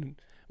alone.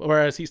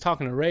 Whereas he's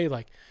talking to Rey,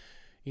 like,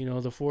 you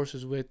know, the Force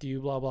is with you,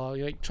 blah, blah.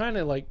 You're like trying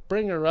to, like,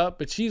 bring her up.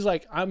 But she's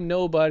like, I'm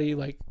nobody.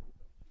 Like,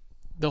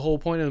 the whole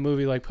point of the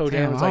movie, like, Poe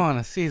Dameron's like, I want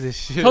to see this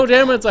shit. Poe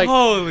Dameron's like,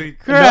 holy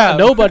crap.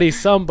 Nobody's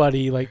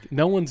somebody. Like,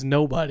 no one's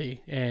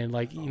nobody. And,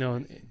 like, you know,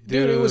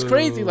 dude, it was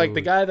crazy. Like,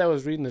 the guy that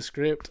was reading the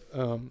script,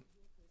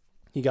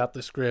 he got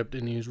the script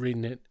and he was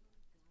reading it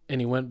and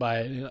he went by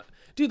it. And,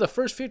 dude, the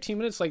first 15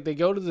 minutes, like, they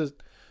go to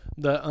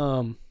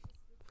the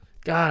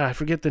God, I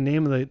forget the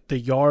name of the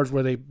yards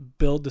where they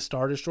build the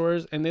Star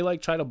Destroyers, and they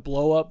like try to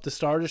blow up the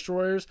Star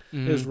Destroyers.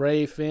 Mm-hmm. There's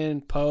Rey,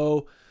 Finn,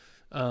 Poe,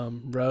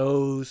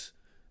 Rose,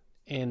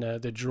 and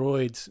the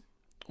droids.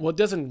 Well, it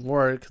doesn't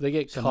work. They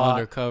get caught.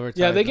 Undercover type.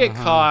 Yeah, they get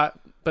caught,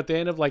 but they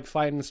end up like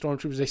fighting the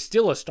stormtroopers. They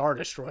steal a Star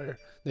Destroyer.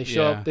 They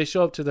show up. They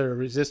show up to their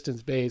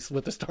resistance base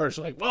with the stars.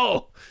 Like,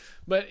 whoa!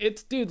 But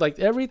it's, dude, like,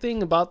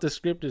 everything about the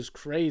script is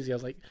crazy. I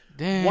was like,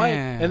 damn. Why?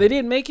 And they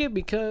didn't make it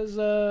because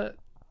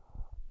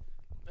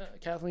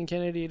Kathleen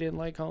Kennedy didn't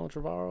like Colin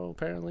Trevorrow,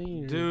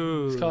 apparently.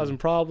 Dude. He's causing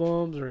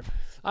problems, or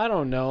I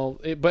don't know.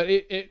 But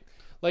it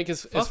like,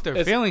 fuck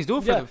their feelings. Do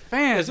it for the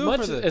fans.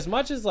 As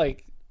much as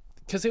like,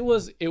 because it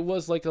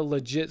was like a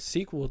legit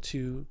sequel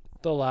to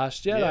The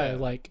Last Jedi. Yeah.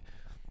 Like,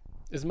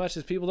 as much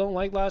as people don't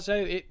like Last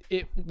Jedi,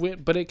 it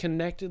went, but it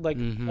connected like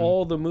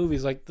all the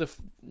movies. Like the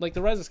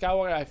Rise of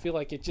Skywalker, I feel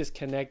like it just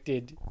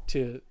connected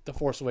to The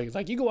Force Awakens.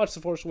 Like, you can watch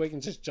The Force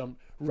Awakens, just jump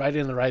right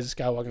in The Rise of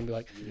Skywalker and be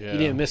like, you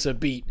didn't miss a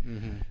beat.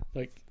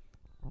 Like,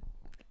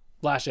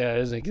 Last Jedi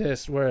doesn't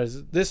exist.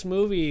 Whereas this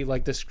movie,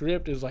 like, the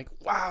script is like,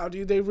 wow,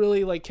 dude, they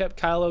really like kept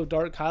Kylo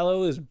dark.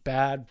 Kylo is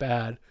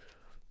bad.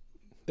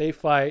 They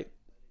fight.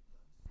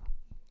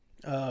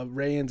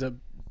 Rey ends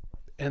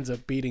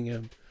up beating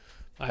him.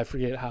 I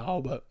forget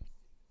how, but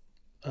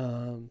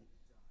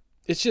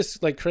it's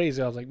just like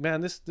crazy. I was like, man,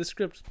 this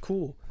script's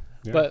cool.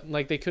 Yeah. But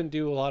like, they couldn't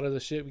do a lot of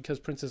the shit because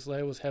Princess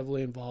Leia was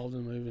heavily involved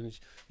in the movie, and,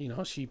 you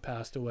know, she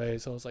passed away.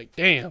 So I was like,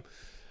 damn.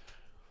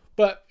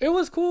 But it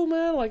was cool,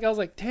 man. Like, I was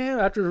like, damn.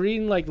 After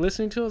reading, like,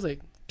 listening to it, I was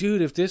like,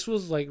 dude, if this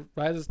was like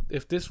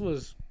if this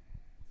was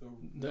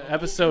the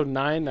episode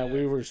 9 that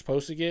we were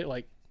supposed to get,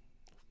 like,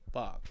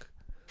 fuck,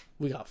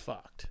 we got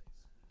fucked.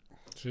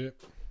 Shit.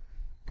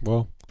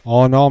 Well,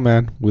 all in all,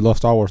 man, we love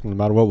Star Wars. No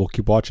matter what, we'll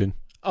keep watching.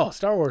 Oh,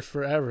 Star Wars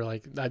forever.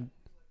 Like,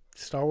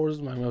 Star Wars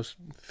is my most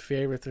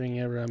favorite thing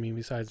ever. I mean,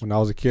 besides when I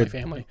was a kid, my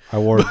family. I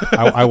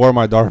wore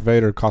my Darth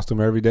Vader costume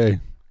every day.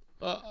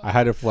 I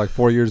had it for like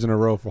 4 years in a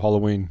row for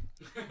Halloween.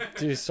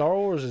 Dude, Star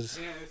Wars is.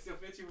 Yeah, it still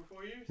fits you for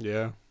 4 years.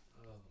 Yeah,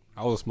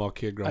 I was a small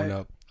kid growing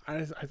up.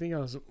 I think I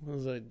was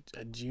a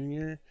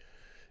junior.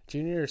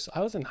 I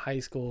was in high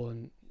school,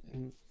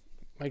 and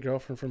my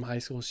girlfriend from high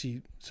school,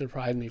 she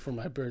surprised me for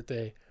my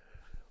birthday.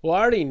 Well,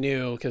 I already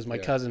knew because my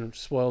cousin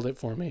spoiled it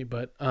for me,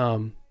 but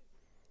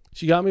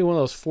she got me one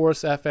of those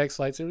Force FX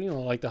lights, you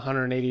know, like the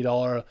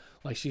 $180.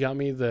 Like, she got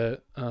me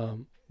the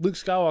Luke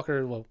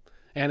Skywalker, well,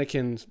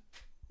 Anakin's,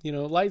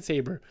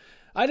 lightsaber.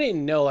 I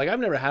didn't know, like, I've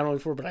never had one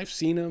before, but I've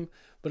seen them.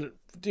 But,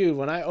 dude,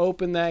 when I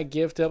opened that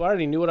gift up, I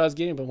already knew what I was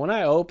getting. But when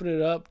I opened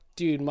it up,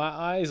 dude, my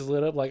eyes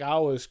lit up like I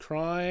was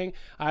crying.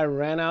 I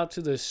ran out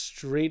to the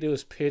street. It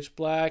was pitch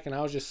black, and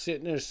I was just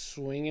sitting there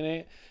swinging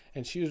it.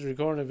 And she was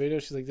recording a video.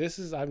 She's like,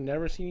 I've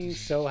never seen you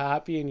so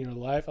happy in your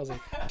life. I was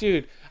like,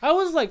 dude, I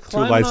was like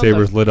climbing. 2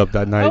 lightsabers lit up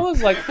that night. I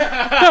was like,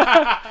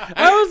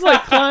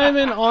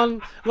 climbing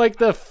on like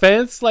the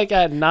fence like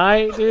at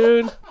night,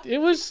 dude. It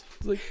was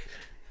like.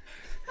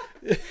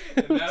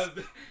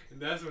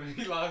 That's when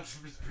he lost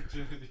his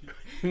virginity.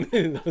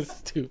 That was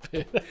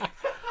stupid.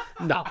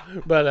 No,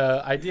 but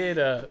I did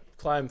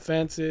climb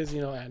fences.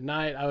 At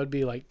night I would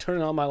be like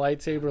turning on my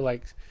lightsaber,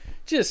 like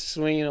just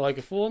swinging it like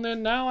a fool. And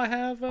then now I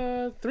have 3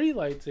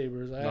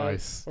 lightsabers.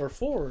 Nice. Or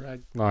 4.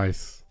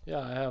 Nice. Yeah,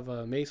 I have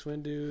Mace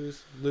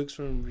Windu's, Luke's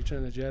from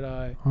Return of the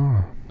Jedi,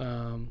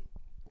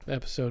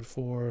 Episode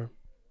 4,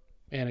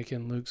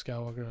 Anakin, Luke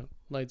Skywalker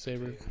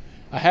lightsaber.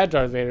 I had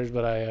Darth Vader's,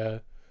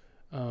 but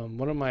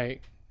one of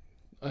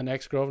an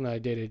ex-girlfriend I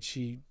dated,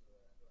 she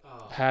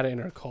had it in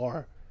her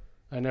car.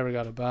 I never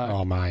got it back.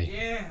 Oh my.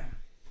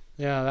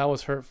 Yeah, that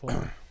was hurtful.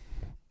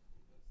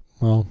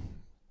 Well,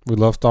 we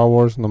love Star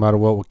Wars. No matter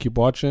what, we'll keep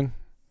watching.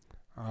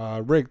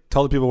 Rick,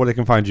 tell the people where they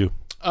can find you.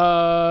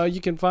 You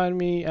can find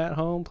me at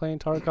home playing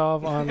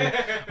Tarkov on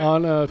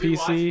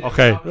PC.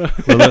 Okay. let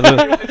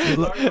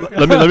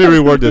me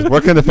reword this.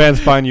 Where can the fans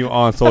find you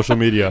on social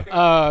media?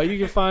 You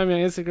can find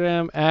me on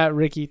Instagram at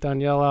Ricky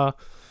Daniela.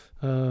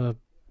 Or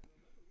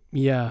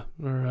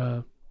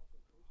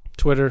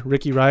Twitter,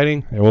 Ricky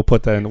Writing. Yeah, we'll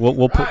put that in.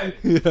 We'll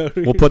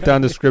put that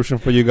in the description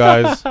for you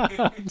guys.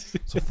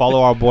 So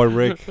follow our boy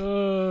Rick.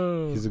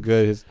 He's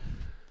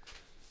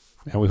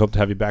and we hope to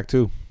have you back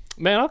too.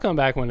 Man, I'll come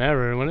back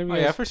whenever.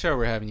 Yeah, for sure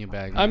we're having you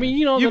back. Man. I mean,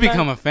 you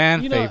become a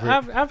fan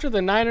favorite. After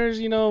the Niners,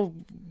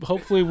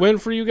 hopefully win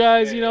for you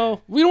guys.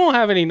 We don't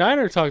have any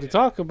Niner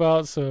talk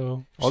about.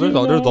 So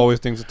there's always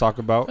things to talk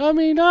about. I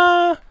mean,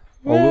 or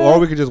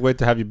we could just wait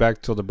to have you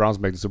back till the Browns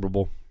make the Super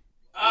Bowl.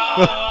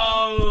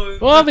 Oh.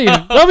 Well,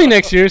 they'll be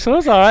next year, so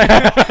it's all right.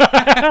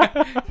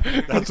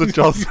 That's what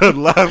y'all said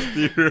last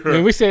year.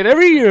 And we say it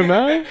every year,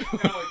 man.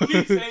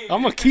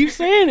 I'm gonna keep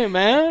saying it,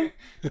 man.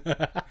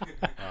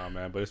 Oh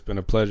man, but it's been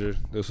a pleasure.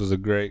 This was a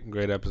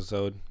great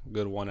episode.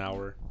 Good 1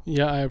 hour.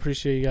 Yeah, I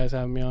appreciate you guys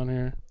having me on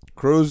here.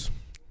 Cruz,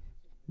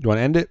 you want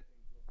to end it?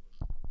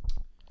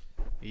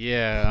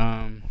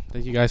 Yeah.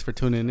 Thank you guys for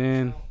tuning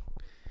in.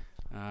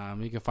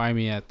 You can find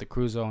me at the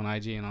Cruzo on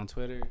IG and on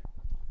Twitter.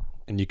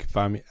 And you can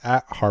find me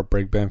at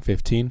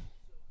HeartbreakBand15.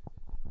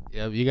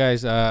 Yeah, you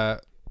guys, hit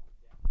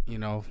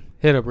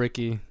up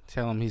Ricky.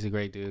 Tell him he's a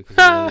great dude, because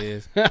he really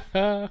is.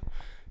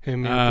 Hit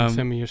me up and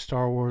send me your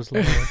Star Wars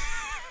love.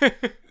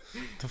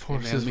 The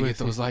Force is with me. Get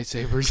those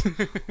lightsabers.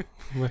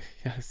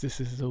 Yes, this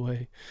is the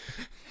way.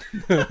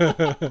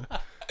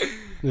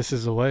 This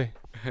is the way.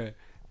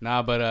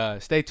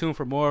 But stay tuned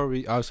for more.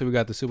 We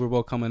got the Super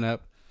Bowl coming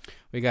up.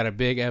 We got a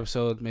big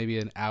episode, maybe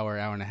an hour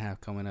and a half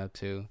coming up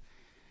too.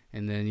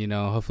 And then,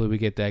 hopefully we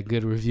get that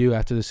good review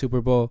after the Super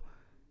Bowl.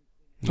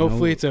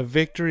 Hopefully it's a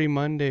victory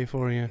Monday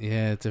for you.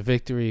 Yeah, it's a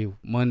victory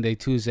Monday,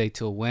 Tuesday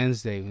till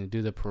Wednesday. We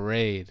do the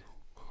parade.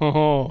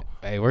 Oh,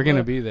 hey, we're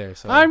gonna be there.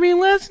 So I mean,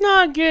 let's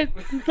not jump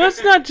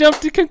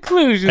to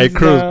conclusions. Hey,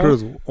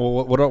 Cruz,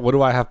 what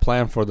do I have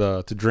planned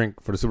to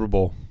drink for the Super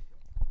Bowl?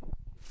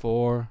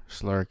 4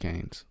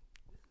 Slurricanes.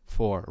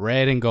 4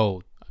 red and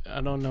gold. I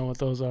don't know what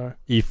those are.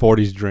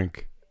 E40's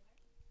drink.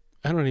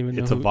 I don't even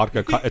know. It's a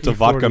vodka. It's a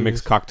vodka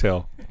mixed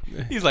cocktail.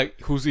 He's like,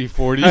 who's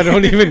E40? I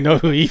don't even know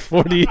who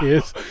E40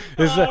 is.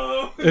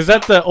 Is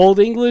that the Old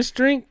English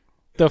drink?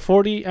 The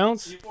 40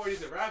 ounce?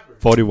 E40's a rapper.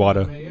 40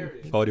 water.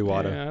 40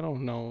 water. Yeah, I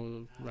don't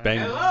know. Bang.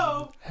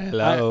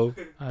 Hello.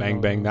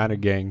 Bang bang Niner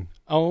gang.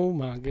 Oh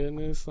my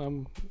goodness.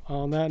 On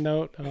that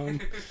note,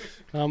 I'm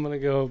gonna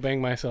go bang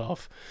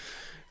myself.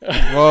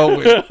 Well,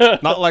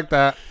 not like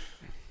that.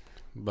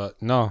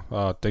 But no.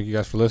 Thank you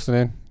guys for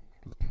listening.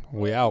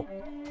 We out.